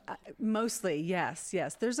 Yeah. Mostly, yes.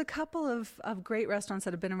 There's a couple of great restaurants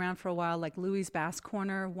that have been around for a while, like Louis' Bass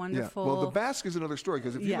Corner, wonderful. Yeah. Well, the Basque is another story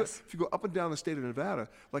because if you go up and down the state of Nevada,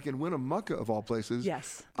 like in Winnemucca, Mallorca, of all places.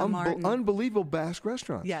 Yes, the Martin. Unbelievable Basque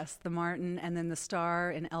restaurants. Yes, the Martin, and then the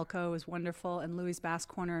Star in Elko is wonderful, and Louis Basque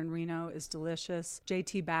Corner in Reno is delicious.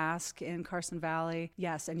 JT Basque in Carson Valley,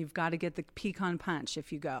 yes, and you've got to get the pecan punch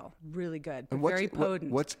if you go. Really good, but very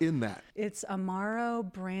potent. What's in that? It's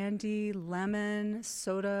Amaro, brandy, lemon,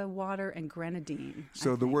 soda water, and grenadine.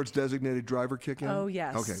 So the words designated driver kick in? Oh,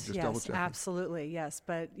 yes. Okay, just double checking. Absolutely, yes.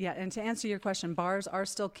 But yeah, and to answer your question, bars are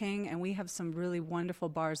still king, and we have some really wonderful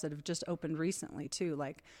bars that have just opened recently, too,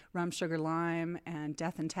 like Rum Sugar Lime and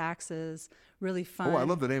Death and Taxes. Really fun. Oh, I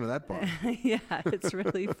love the name of that bar. Yeah, it's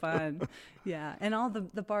really fun. Yeah, and all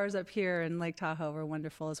the bars up here in Lake Tahoe are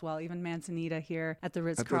wonderful as well. Even Manzanita here at the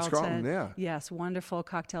Ritz-Carlton. Yeah. Yes, wonderful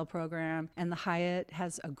cocktail program. And the Hyatt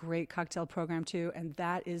has a great cocktail program, too, and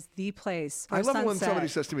that is the place for I love it when sunset. somebody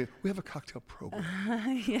says to me, we have a cocktail program.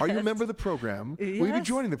 Yes. Are you a member of the program? Yes. Will you be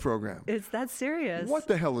joining the program? It's that serious. What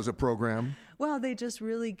the hell is a program? Well, they just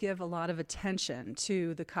really give a lot of attention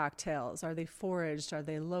to the cocktails. Are they foraged? Are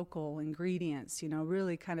they local ingredients? You know,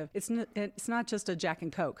 really kind of, it's not just a Jack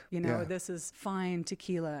and Coke. You know, This is fine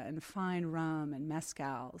tequila and fine rum and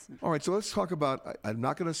mezcals. All right, so let's talk about, I'm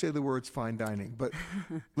not going to say the words fine dining, but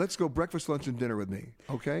let's go breakfast, lunch, and dinner with me,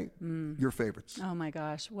 okay? Your favorites. Oh, my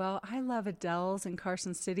gosh. Well, I love Adele's in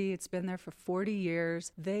Carson City. It's been there for 40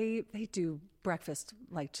 years. They do breakfast,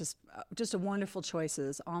 like just a wonderful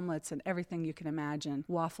choices, omelets and everything you can imagine,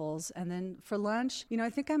 waffles. And then for lunch, you know,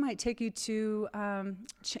 I think I might take you to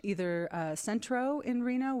either Centro in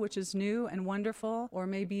Reno, which is new and wonderful, or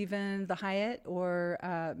maybe even the Hyatt or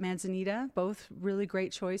Manzanita, both really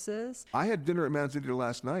great choices. I had dinner at Manzanita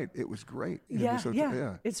last night. It was great. Yeah.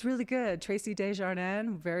 It's really good. Tracy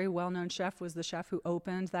Desjardins, very well-known chef, was the chef who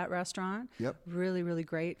opened that restaurant. Yep. Really, really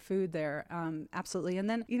great food there. Absolutely. And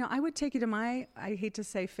then, you know, I would take you to my, I hate to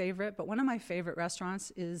say favorite, but one of my favorite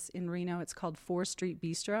restaurants is in Reno. It's called 4th Street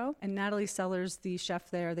Bistro. And Natalie Sellers, the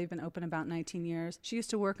chef there, they've been open about 19 years. She used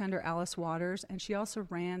to work under Alice Waters, and she also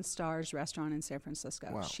ran Star's restaurant in San Francisco.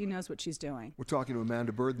 Wow. She knows what she's doing. We're talking to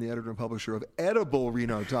Amanda Burden, the editor and publisher of Edible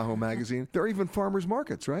Reno Tahoe magazine. There are even farmers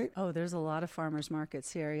markets, right? Oh, there's a lot of farmers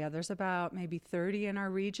markets here. Yeah, there's about maybe 30 in our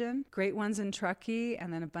region. Great ones in Truckee,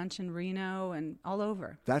 and then a bunch in Reno and all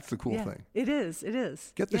over. That's the cool thing. It is.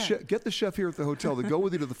 Get the chef here at the hotel to go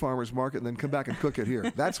with you to the farmer's market and then come back and cook it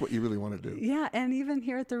here. That's what you really want to do. Yeah, and even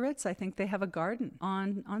here at the Ritz, I think they have a garden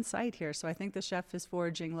on site here. So I think the chef is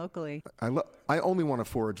foraging locally. I only want to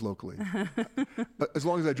forage locally, as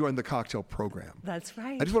long as I join the cocktail program. That's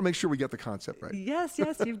right. I just want to make sure we get the concept right. Yes,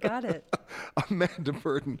 you've got it. Amanda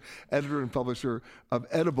Burden, editor and publisher of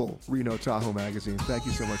Edible Reno Tahoe magazine. Thank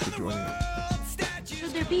you so much for joining us.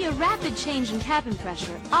 Should there be a rapid change in cabin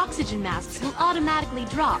pressure, oxygen masks will automatically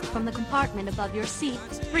drop from the compartment above your seat,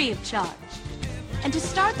 free of charge. And to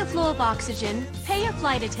start the flow of oxygen, pay your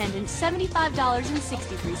flight attendant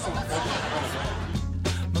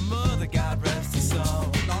 $75.63. My mother, God rest her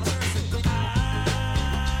soul.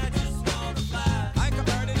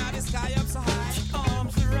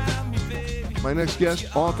 My next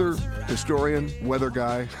guest, author, historian, weather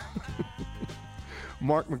guy,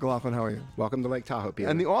 Mark McLaughlin. How are you? Welcome to Lake Tahoe, Peter.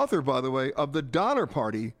 And the author, by the way, of the Donner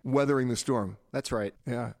Party, Weathering the Storm. That's right.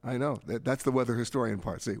 Yeah, I know. That's the weather historian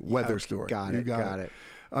part. See, weather story. Got it.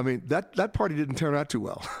 I mean, that party didn't turn out too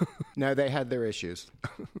well. No, they had their issues.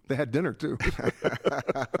 They had dinner, too.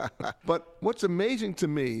 But what's amazing to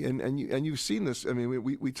me, and you've seen this, I mean,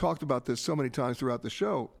 we talked about this so many times throughout the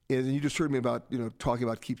show, and you just heard me about, talking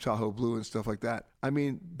about Keep Tahoe Blue and stuff like that. I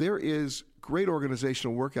mean, there is great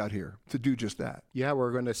organizational work out here to do just that. Yeah,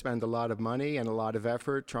 we're going to spend a lot of money and a lot of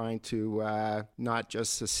effort trying to not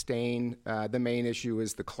just sustain. The main issue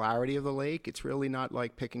is the clarity of the lake. It's really not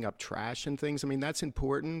like picking up trash and things. I mean, that's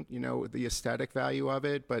important, the aesthetic value of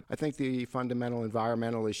it. But I think the fundamental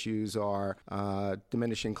environmental issues are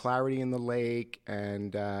diminishing clarity in the lake.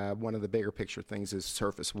 And one of the bigger picture things is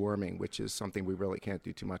surface warming, which is something we really can't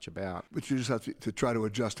do too much about. But you just have to try to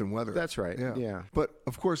adjust in weather. That's right. Yeah. But,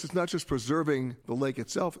 of course, it's not just preserving the lake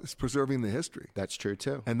itself, it's preserving the history. That's true,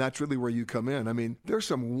 too. And that's really where you come in. I mean, there's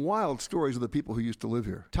some wild stories of the people who used to live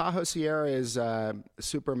here. Tahoe Sierra is a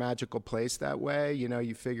super magical place that way.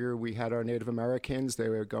 You figure we had our Native Americans. They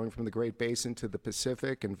were going from the Great Basin to the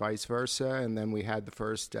Pacific and vice versa. And then we had the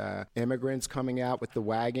first immigrants coming out with the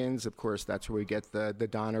wagons. Of course, that's where we get the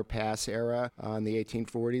Donner Pass era in the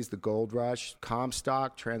 1840s, the gold rush,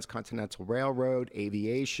 Comstock, Transcontinental Railroad,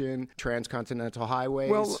 aviation, transcontinental highways.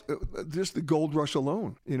 Well, just the gold rush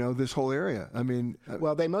alone, this whole area. I mean,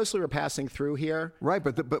 well, they mostly were passing through here, right?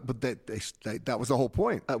 But that was the whole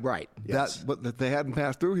point, right? Yes. But if they hadn't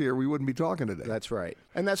passed through here, we wouldn't be talking today. That's right,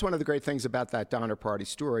 and that's one of the great things about that Donner Party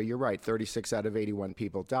story. You're right. 36 out of 81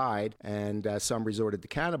 people died, and some resorted to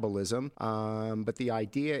cannibalism. But the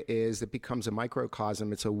idea is it becomes a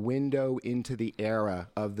microcosm. It's a window into the era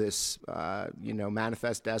of this,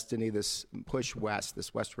 manifest destiny, this push west,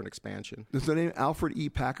 this westward expansion. Does the name Alfred E.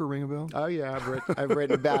 Packer ring a bell? Oh yeah, I've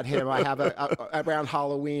written about him. I have around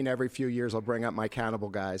Halloween every few years. I'll bring up my cannibal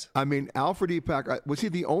guys. I mean, Alfred E. Packer, was he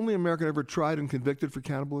the only American ever tried and convicted for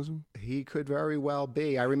cannibalism? He could very well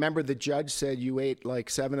be. I remember the judge said you ate like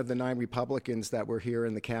 7 of the 9 Republicans that were here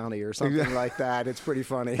in the county or something like that. It's pretty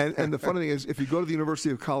funny. And the funny thing is, if you go to the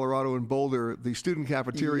University of Colorado in Boulder, the student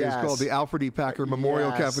cafeteria is called the Alfred E. Packer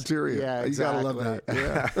Memorial Cafeteria. Yeah, exactly. You gotta love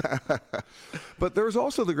that. Yeah. But there's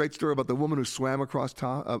also the great story about the woman who swam across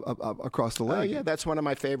the lake. Oh yeah, that's one of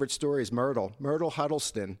my favorite stories. Myrtle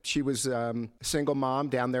Huddleston. She was a single mom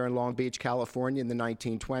down there in Long Beach, California in the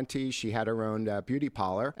 1920s. She had her own beauty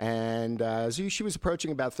parlor, and she was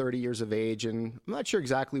approaching about 30 years of age, and I'm not sure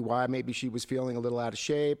exactly why. Maybe she was feeling a little out of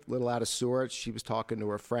shape, a little out of sorts. She was talking to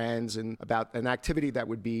her friends and about an activity that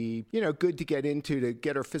would be, good to get into to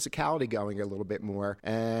get her physicality going a little bit more.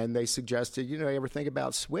 And they suggested, you ever think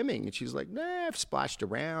about swimming? And she's like, nah, I've splashed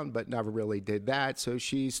around, but never really did that. So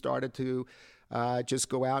she started to just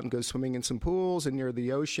go out and go swimming in some pools and near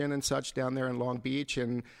the ocean and such down there in Long Beach.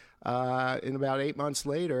 And in about 8 months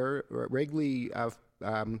later, Wrigley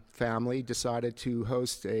family decided to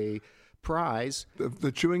host a prize.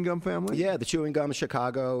 The Chewing Gum family? Yeah, the Chewing Gum,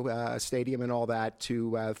 Chicago Stadium and all that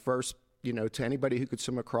to first, to anybody who could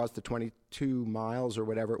swim across the 22 miles or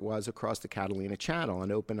whatever it was across the Catalina Channel,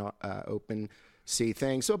 an open sea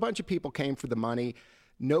thing. So a bunch of people came for the money.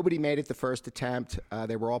 Nobody made it the first attempt.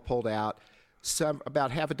 They were all pulled out.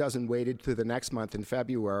 About half a dozen waited to the next month in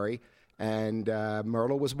February, and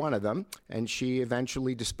Myrtle was one of them. And she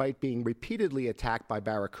eventually, despite being repeatedly attacked by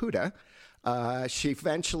barracuda, she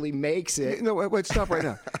eventually makes it. No, wait, stop right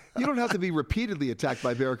now. You don't have to be repeatedly attacked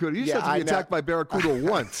by barracuda. You just have to be attacked by barracuda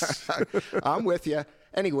once. I'm with you.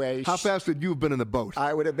 Anyway. How fast would you have been in the boat?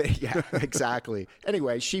 I would have been, yeah, exactly.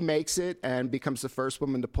 Anyway, she makes it and becomes the first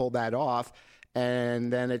woman to pull that off.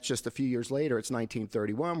 And then it's just a few years later, it's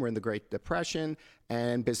 1931, we're in the Great Depression,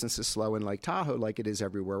 and business is slow in Lake Tahoe like it is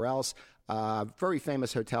everywhere else. Very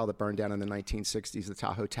famous hotel that burned down in the 1960s, the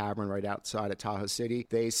Tahoe Tavern right outside of Tahoe City.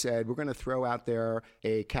 They said, we're going to throw out there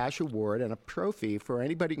a cash award and a trophy for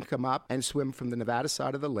anybody who can come up and swim from the Nevada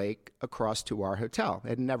side of the lake across to our hotel. It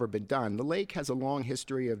had never been done. The lake has a long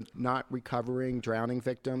history of not recovering drowning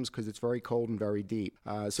victims because it's very cold and very deep.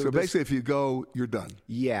 So basically, if you go, you're done.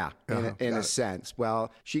 Yeah, in a sense.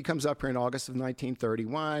 Well, she comes up here in August of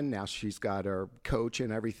 1931. Now she's got her coach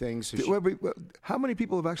and everything. So how many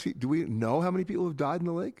people have actually, do we know how many people have died in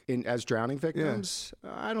the lake? As drowning victims?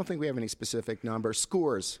 Yeah. I don't think we have any specific number.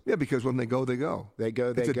 Scores. Yeah, because when they go, they go.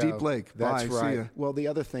 It's a deep lake. That's Bye, right. Well, the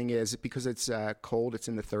other thing is, because it's cold, it's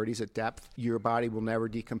in the 30s at depth, your body will never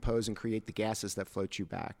decompose and create the gases that float you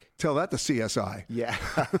back. Tell that to CSI. Yeah.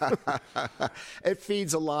 It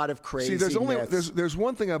feeds a lot of crazy there's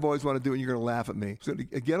one thing I've always wanted to do, and you're going to laugh at me. So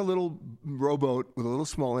get a little rowboat with a little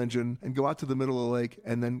small engine and go out to the middle of the lake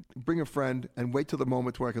and then bring a friend and wait till the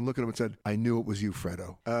moment where I can look at him and say, I knew it was you,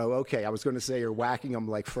 Fredo. Oh, okay. I was going to say you're whacking him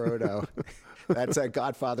like Frodo. That's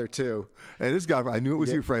Godfather 2. It is Godfather. I knew it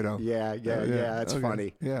was you, Fredo. Yeah. That's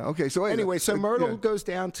funny. Yeah, okay. So anyway, Myrtle goes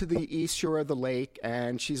down to the east shore of the lake,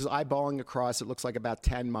 and she's eyeballing across. It looks like about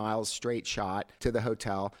 10 miles straight shot to the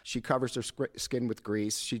hotel. She covers her skin with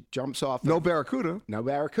grease. She jumps off. No barracuda.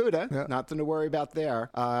 Yeah. Nothing to worry about there.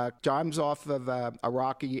 Jumps off of a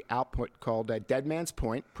rocky output called Dead Man's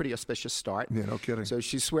Point. Pretty auspicious start. Yeah, no kidding. So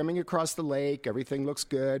she's swimming across the lake. Everything looks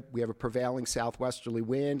good. We have a prevailing southwesterly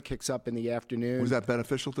wind. Kicks up in the afternoon. Was that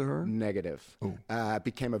beneficial to her? Negative. It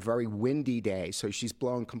became a very windy day, so she's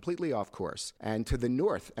blown completely off course. And to the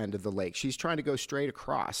north end of the lake, she's trying to go straight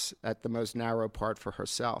across at the most narrow part for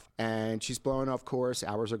herself. And she's blown off course.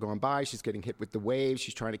 Hours are going by. She's getting hit with the waves.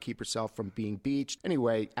 She's trying to keep herself from being beached.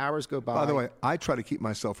 Anyway, hours go by. By the way, I try to keep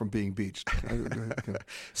myself from being beached.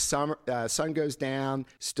 Sun goes down,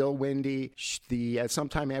 still windy.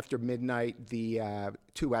 Sometime after midnight, the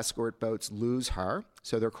 2 escort boats lose her.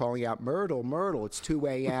 So they're calling out, Myrtle, Myrtle, it's 2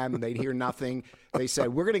 a.m. They'd hear nothing. They said,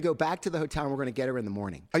 we're going to go back to the hotel and we're going to get her in the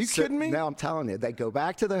morning. Are you kidding me? No, I'm telling you. They go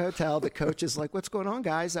back to the hotel. The coach is like, what's going on,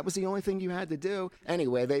 guys? That was the only thing you had to do.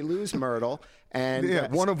 Anyway, they lose Myrtle.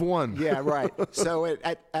 And one of one. Yeah, right. So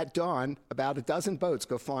at dawn, about a dozen boats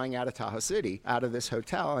go flying out of Tahoe City, out of this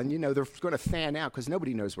hotel. And, they're going to fan out because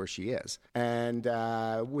nobody knows where she is. And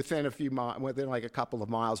within like a couple of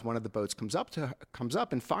miles, one of the boats comes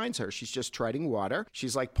up and finds her. She's just treading water.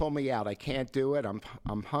 She's like, pull me out. I can't do it.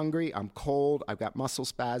 I'm hungry. I'm cold. I've got muscle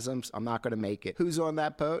spasms. I'm not going to make it. Who's on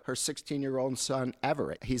that boat? Her 16-year-old son,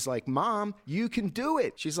 Everett. He's like, Mom, you can do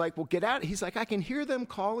it. She's like, well, get out. He's like, I can hear them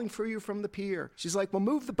calling for you from the pier. She's like, well,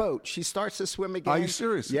 move the boat. She starts to swim again. Are you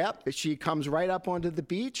serious? Yep. She comes right up onto the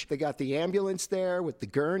beach. They got the ambulance there with the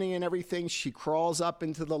gurney and everything. She crawls up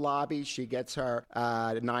into the lobby. She gets her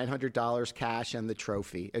 $900 cash and the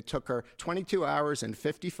trophy. It took her 22 hours and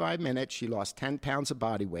 55 minutes. She lost 10 pounds of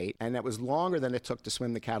body weight, and that was longer than it took to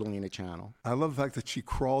swim the Catalina Channel. I love the fact that she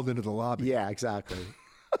crawled into the lobby. Yeah, exactly.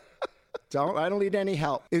 I don't need any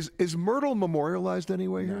help. Is Myrtle memorialized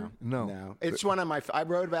anywhere here? No. It's one of my. I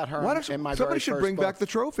wrote about her in my somebody very should first bring book. back the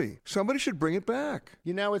trophy. Somebody should bring it back.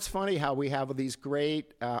 It's funny how we have these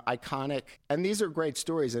great, iconic, and these are great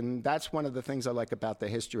stories, and that's one of the things I like about the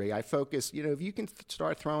history. I focus, if you can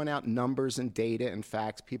start throwing out numbers and data and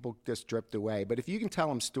facts, people just drift away. But if you can tell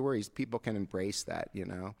them stories, people can embrace that.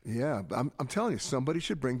 Yeah, I'm telling you, somebody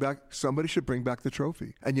should bring back the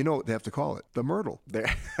trophy, and you know what they have to call it? The Myrtle.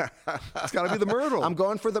 It's got to be the Myrtle. I'm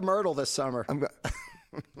going for the Myrtle this summer.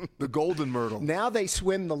 The golden Myrtle. Now they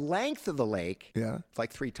swim the length of the lake. Yeah.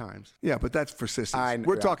 Like 3 times. Yeah, but that's for sissies.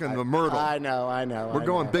 We're talking the Myrtle. I know. We're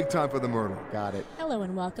going big time for the Myrtle. Got it. Hello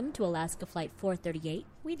and welcome to Alaska Flight 438.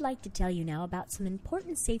 We'd like to tell you now about some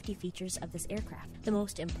important safety features of this aircraft. The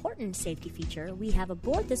most important safety feature we have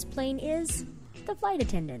aboard this plane is the flight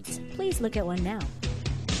attendants. Please look at one now.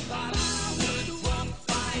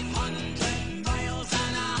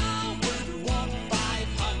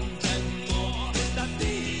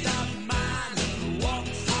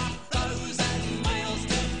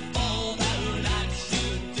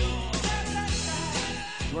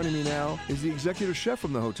 Joining me now is the executive chef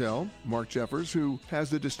from the hotel, Mark Jeffers, who has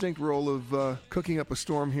the distinct role of cooking up a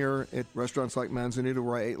storm here at restaurants like Manzanita,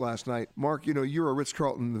 where I ate last night. Mark, you're a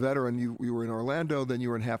Ritz-Carlton veteran. You were in Orlando, then you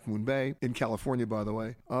were in Half Moon Bay, in California, by the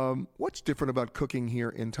way. What's different about cooking here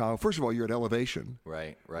in Tahoe? First of all, you're at elevation.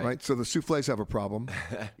 Right. So the soufflés have a problem.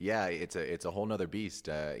 Yeah, it's a whole nother beast.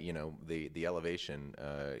 The elevation,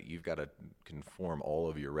 you've got to conform all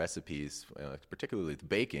of your recipes, particularly the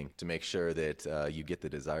baking, to make sure that you get the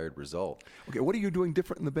desired result. Okay, what are you doing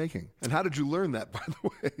different in the baking? And how did you learn that, by the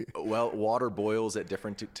way? Well, water boils at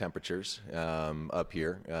different temperatures up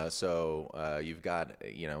here. So you've got,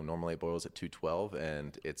 normally it boils at 212,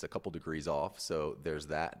 and it's a couple degrees off. So there's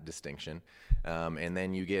that distinction. And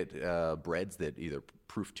then you get breads that either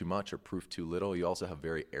proof too much or proof too little. You also have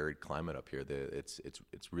very arid climate up here. It's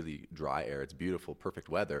really dry air. It's beautiful, perfect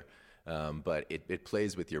weather. But it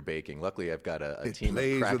plays with your baking. Luckily, I've got a team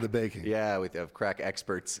plays of crack, with the baking. Yeah, of crack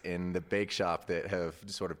experts in the bake shop that have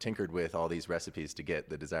sort of tinkered with all these recipes to get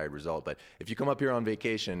the desired result. But if you come up here on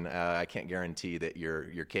vacation, I can't guarantee that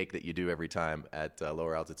your cake that you do every time at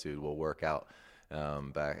lower altitude will work out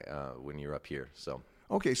back when you're up here. So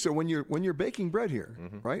okay, so when you're baking bread here,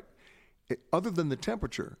 right? Other than the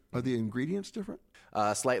temperature, are the ingredients different?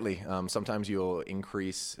 Slightly. Sometimes you'll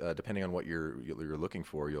increase, depending on what you're looking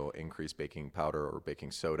for, you'll increase baking powder or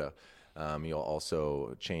baking soda. You'll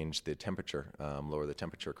also change the temperature, lower the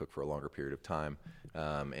temperature, cook for a longer period of time,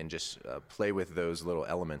 and just play with those little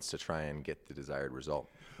elements to try and get the desired result.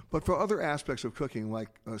 But for other aspects of cooking, like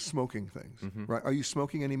smoking things, right? Are you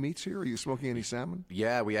smoking any meats here? Are you smoking any salmon?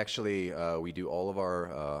 Yeah, we actually we do all of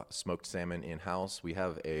our smoked salmon in-house. We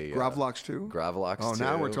have a Gravlax too? Gravlax too. Oh,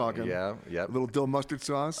 now we're talking. Yeah, a little dill mustard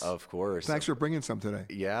sauce? Of course. Thanks for bringing some today.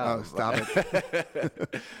 Yeah. Oh, stop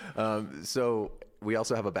it. So we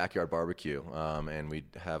also have a backyard barbecue, and we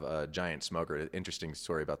have a giant smoker. An interesting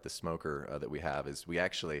story about the smoker that we have is we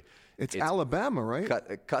actually... It's Alabama,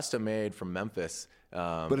 right? Custom made from Memphis.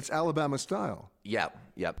 But it's Alabama style. Yep.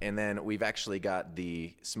 And then we've actually got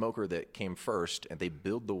the smoker that came first, and they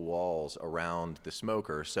build the walls around the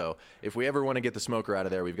smoker. So if we ever want to get the smoker out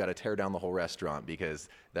of there, we've got to tear down the whole restaurant, because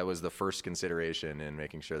that was the first consideration in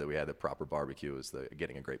making sure that we had the proper barbecue, was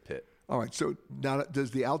getting a great pit. All right. So now, does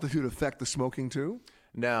the altitude affect the smoking too?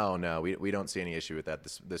 No. We don't see any issue with that.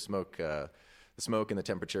 The smoke and the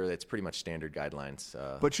temperature, that's pretty much standard guidelines.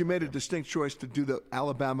 But you made a distinct choice to do the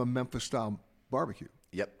Alabama Memphis style barbecue.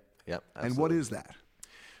 Yep. And what is that?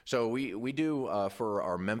 So we do for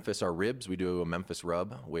our ribs, we do a Memphis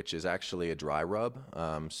rub, which is actually a dry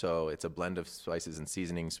rub. So it's a blend of spices and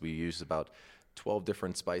seasonings. We use about 12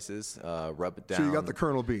 different spices, rub it down. So you got the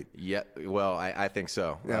Colonel beat. Yeah, well, I think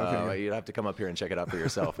so. Yeah, okay. You'd have to come up here and check it out for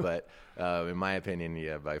yourself, but in my opinion,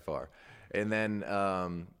 yeah, by far. And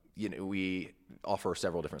then we offer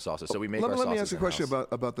several different sauces. So we make our sauces. Let me ask you a question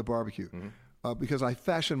about the barbecue, because I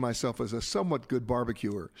fashion myself as a somewhat good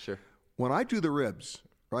barbecuer. Sure. When I do the ribs,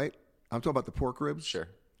 right? I'm talking about the pork ribs. Sure.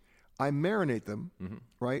 I marinate them,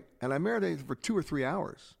 right? And I marinate them for 2 or 3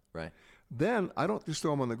 hours. Right. Then I don't just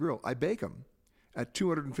throw them on the grill. I bake them at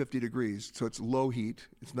 250 degrees, so it's low heat.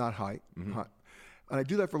 It's not hot. And I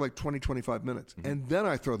do that for like 20, 25 minutes. And then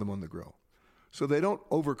I throw them on the grill. So they don't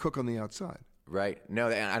overcook on the outside. Right. No,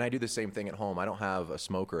 and I do the same thing at home. I don't have a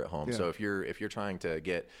smoker at home. Yeah. So if you're trying to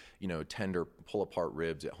get, tender pull apart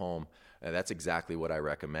ribs at home, that's exactly what I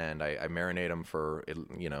recommend. I marinate them for,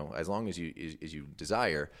 as long as you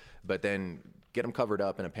desire, but then get them covered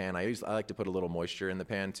up in a pan. I like to put a little moisture in the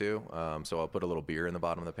pan too. So I'll put a little beer in the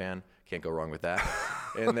bottom of the pan. Can't go wrong with that.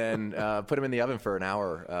 And then put them in the oven for an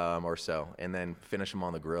hour or so, and then finish them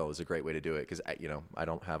on the grill is a great way to do it. Because I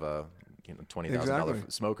don't have a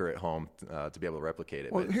 $20,000 smoker at home to be able to replicate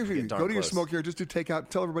it. Well, but here's you you get darn go to your close. smoker, just do takeout.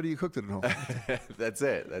 Tell everybody you cooked it at home. That's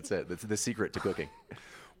it. That's the secret to cooking.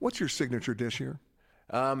 What's your signature dish here?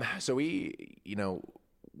 So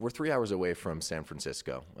we're 3 hours away from San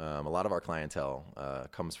Francisco. A lot of our clientele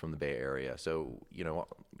comes from the Bay Area. So,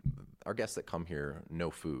 our guests that come here know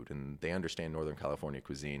food and they understand Northern California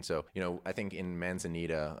cuisine. So, I think in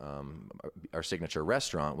Manzanita, our signature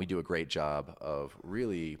restaurant, we do a great job of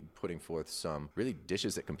really putting forth some really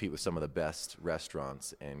dishes that compete with some of the best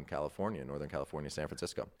restaurants in California, Northern California, San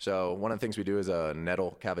Francisco. So one of the things we do is a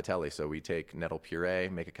nettle cavatelli. So we take nettle puree,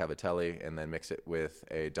 make a cavatelli, and then mix it with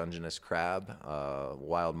a Dungeness crab,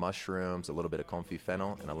 wild mushrooms, a little bit of confit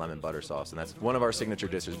fennel, and a lemon butter sauce. And that's one of our signature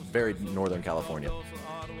dishes, very Northern California.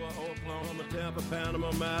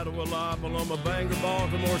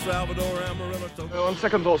 On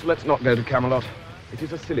second thoughts, let's not go to Camelot. It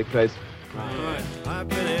is a silly place. Right. I've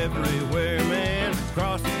been everywhere, man.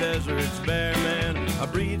 Across the desert, it's bare, man. I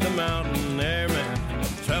breathe the mountain air, man.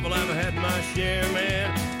 Trouble I've had my share,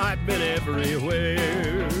 man. I've been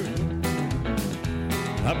everywhere.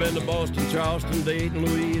 I've been to Boston, Charleston, Dayton,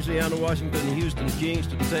 Louisiana, Washington, Houston,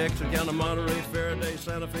 Kingston, Texas, down to Monterey, Faraday,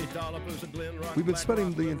 Santa Fe, Tallapoosa, Glen Rock. We've been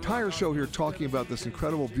spending the entire show here talking about this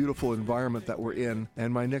incredible, beautiful environment that we're in,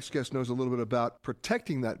 and my next guest knows a little bit about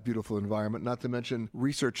protecting that beautiful environment, not to mention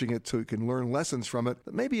researching it so you can learn lessons from it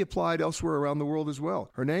that may be applied elsewhere around the world as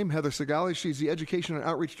well. Her name, Heather Segali. She's the Education and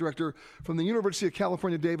Outreach Director from the University of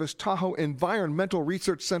California, Davis Tahoe Environmental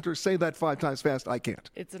Research Center. Say that 5 times fast. I can't.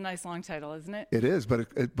 It's a nice long title, isn't it? It is, but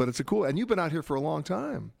it's a cool, and you've been out here for a long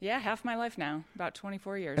time. Yeah, half my life now, about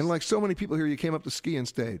 24 years. And like so many people here, you came up to ski and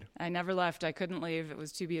stayed. I never left. I couldn't leave. It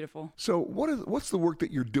was too beautiful. So what's the work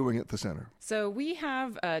that you're doing at the center? So we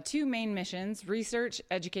have 2 main missions: research,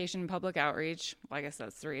 education, public outreach. Well, I guess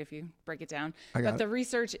that's 3 if you break it down. But the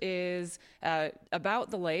research is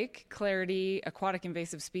about the lake, clarity, aquatic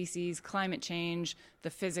invasive species, climate change, the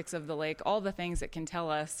physics of the lake, all the things that can tell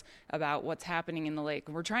us about what's happening in the lake.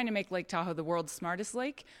 We're trying to make Lake Tahoe the world's smartest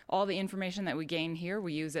lake. All the information that we gain here,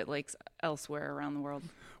 we use at lakes elsewhere around the world.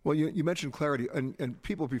 Well, you mentioned clarity, and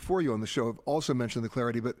people before you on the show have also mentioned the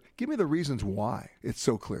clarity, but give me the reasons why it's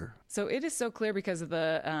so clear. So it is so clear because of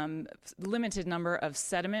the limited number of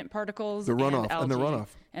sediment particles, the runoff, and algae, and the runoff.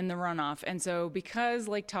 And the runoff. And so because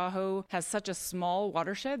Lake Tahoe has such a small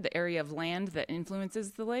watershed, the area of land that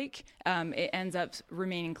influences the lake, it ends up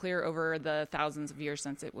remaining clear over the thousands of years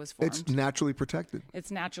since it was formed. It's naturally protected. It's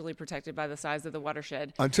naturally protected by the size of the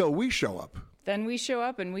watershed. Until we show up. Then we show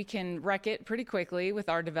up and we can wreck it pretty quickly with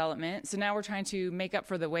our development. So now we're trying to make up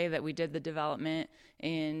for the way that we did the development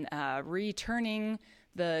in returning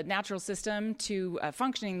the natural system to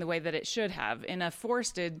functioning the way that it should have. In a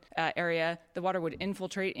forested area, the water would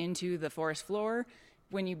infiltrate into the forest floor.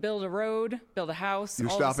 When you build a road, build a house, you're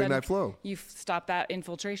all of a stopping sudden, that flow. You stop that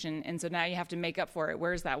infiltration, and so now you have to make up for it.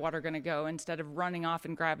 Where's that water going to go instead of running off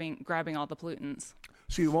and grabbing all the pollutants?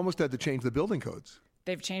 So you've almost had to change the building codes.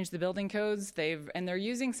 They've changed the building codes. And they're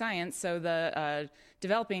using science. So the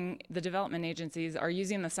development agencies are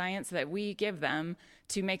using the science that we give them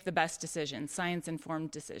to make the best decisions,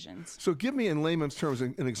 science-informed decisions. So give me in layman's terms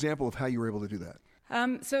an example of how you were able to do that.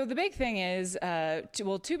 So the big thing is,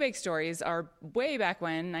 two big stories are way back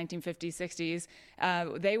when, 1950s,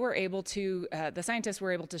 60s, they were able to, the scientists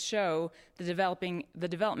were able to show the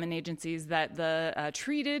development agencies that the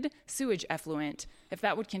treated sewage effluent, if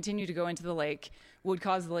that would continue to go into the lake, would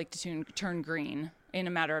cause the lake to turn green in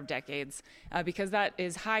a matter of decades, because that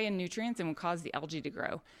is high in nutrients and will cause the algae to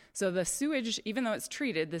grow. So the sewage, even though it's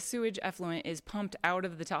treated, the sewage effluent is pumped out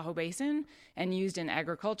of the Tahoe Basin and used in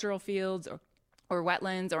agricultural fields or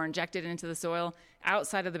wetlands, or injected into the soil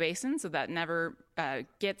outside of the basin, so that never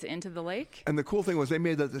gets into the lake. And the cool thing was they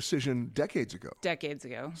made that decision decades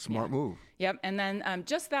ago. Smart move. Yep. And then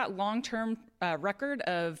just that long-term record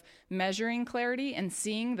of measuring clarity and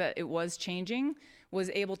seeing that it was changing was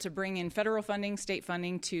able to bring in federal funding, state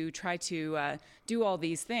funding to try to do all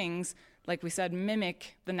these things. Like we said,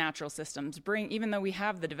 mimic the natural systems. Even though we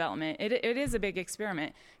have the development, it is a big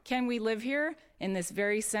experiment. Can we live here in this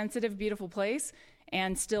very sensitive, beautiful place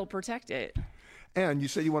and still protect it? And you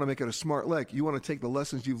say you want to make it a smart lake. You want to take the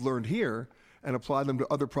lessons you've learned here and apply them to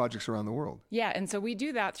other projects around the world. Yeah, and so we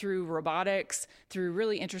do that through robotics, through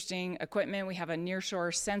really interesting equipment. We have a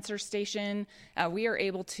nearshore sensor station. We are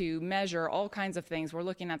able to measure all kinds of things. We're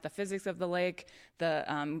looking at the physics of the lake,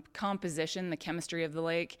 the composition, the chemistry of the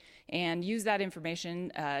lake, and use that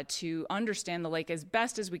information to understand the lake as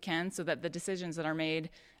best as we can, so that the decisions that are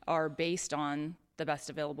made are based on the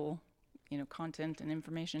best available, content and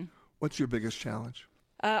information. What's your biggest challenge?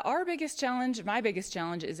 My biggest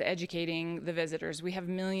challenge is educating the visitors. We have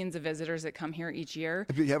millions of visitors that come here each year.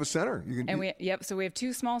 If you have a center. So we have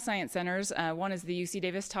two small science centers. One is the UC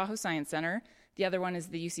Davis Tahoe Science Center. The other one is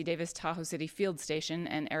the UC Davis Tahoe City Field Station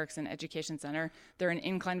and Erickson Education Center. They're in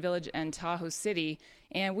Incline Village and Tahoe City.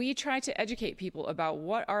 And we try to educate people about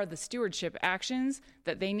what are the stewardship actions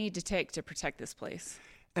that they need to take to protect this place.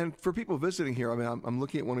 And for people visiting here, I'm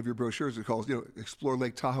looking at one of your brochures that calls, Explore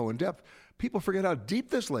Lake Tahoe in Depth. People forget how deep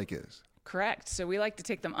this lake is. Correct. So we like to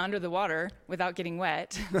take them under the water without getting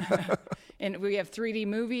wet. And we have 3D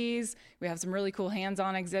movies. We have some really cool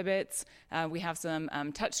hands-on exhibits. We have some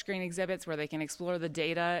touchscreen exhibits where they can explore the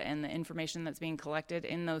data and the information that's being collected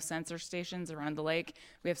in those sensor stations around the lake.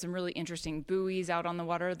 We have some really interesting buoys out on the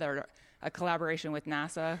water that are a collaboration with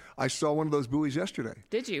NASA. I saw one of those buoys yesterday.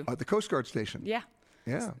 Did you? At the Coast Guard station. Yeah.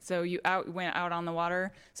 Yeah. So you went out on the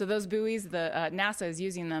water. So those buoys, the NASA is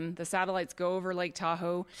using them. The satellites go over Lake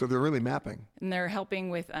Tahoe. So they're really mapping. And they're helping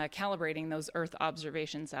with calibrating those Earth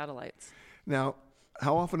observation satellites. Now,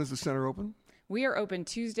 how often is the center open? We are open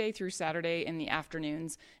Tuesday through Saturday in the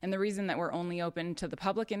afternoons. And the reason that we're only open to the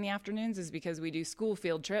public in the afternoons is because we do school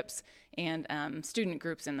field trips and student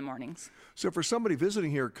groups in the mornings. So for somebody visiting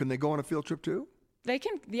here, can they go on a field trip too? They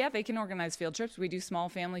can organize field trips. We do small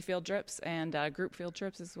family field trips and group field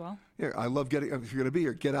trips as well. Yeah, I love if you're going to be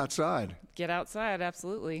here, get outside. Get outside,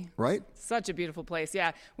 absolutely. Right? Such a beautiful place.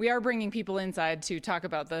 Yeah, we are bringing people inside to talk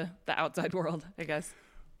about the outside world, I guess.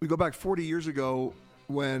 We go back 40 years ago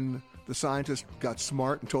when the scientists got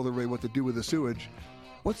smart and told everybody what to do with the sewage.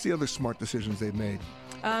 What's the other smart decisions they've made?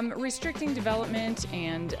 Restricting development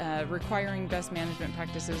and requiring best management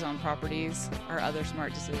practices on properties are other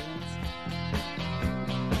smart decisions.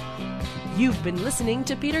 You've been listening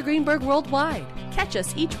to Peter Greenberg Worldwide. Catch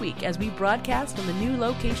us each week as we broadcast from a new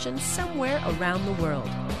location somewhere around the world.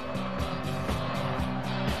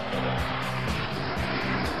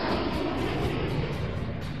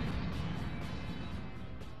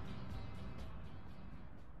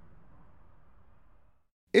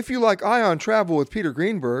 If you like Eye on Travel with Peter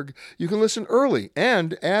Greenberg, you can listen early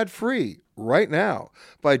and ad-free right now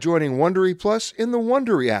by joining Wondery Plus in the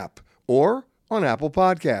Wondery app or on Apple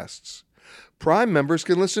Podcasts. Prime members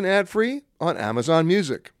can listen ad-free on Amazon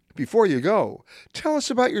Music. Before you go, tell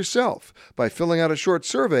us about yourself by filling out a short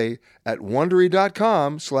survey at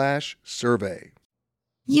Wondery.com/survey.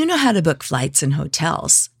 You know how to book flights and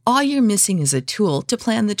hotels. All you're missing is a tool to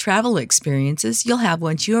plan the travel experiences you'll have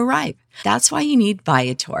once you arrive. That's why you need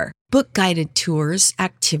Viator. Book guided tours,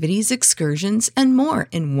 activities, excursions, and more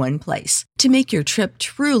in one place to make your trip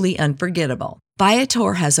truly unforgettable.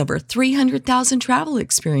 Viator has over 300,000 travel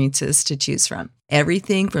experiences to choose from.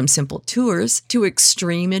 Everything from simple tours to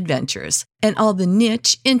extreme adventures and all the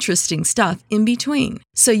niche, interesting stuff in between.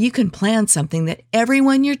 So you can plan something that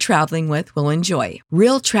everyone you're traveling with will enjoy.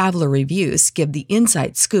 Real traveler reviews give the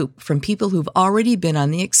inside scoop from people who've already been on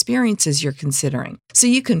the experiences you're considering. So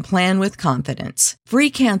you can plan with confidence. Free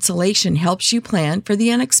cancellation helps you plan for the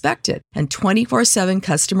unexpected. And 24/7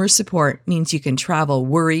 customer support means you can travel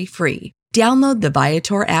worry-free. Download the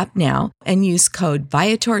Viator app now and use code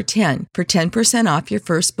Viator10 for 10% off your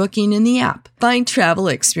first booking in the app. Find travel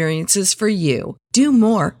experiences for you. Do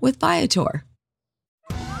more with Viator.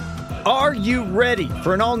 Are you ready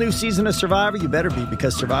for an all-new season of Survivor? You better be,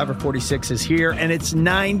 because Survivor 46 is here, and it's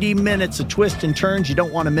 90 minutes of twists and turns you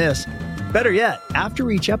don't want to miss. Better yet, after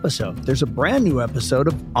each episode, there's a brand new episode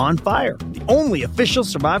of On Fire, the only official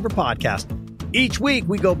Survivor podcast. Each week,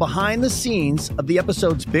 we go behind the scenes of the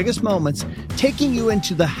episode's biggest moments, taking you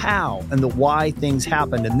into the how and the why things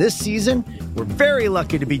happened. And this season, we're very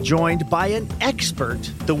lucky to be joined by an expert,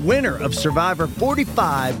 the winner of Survivor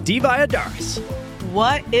 45, Dee Valladares.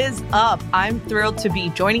 What is up? I'm thrilled to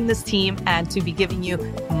be joining this team and to be giving you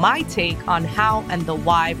my take on how and the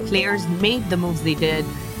why players made the moves they did,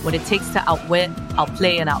 what it takes to outwit,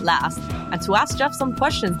 outplay, and outlast, and to ask Jeff some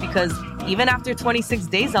questions, because even after 26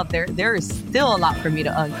 days out there is still a lot for me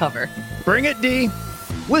to uncover. Bring it, Dee.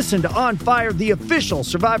 Listen to On Fire, the official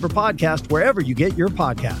Survivor podcast, wherever you get your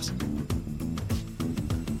podcasts.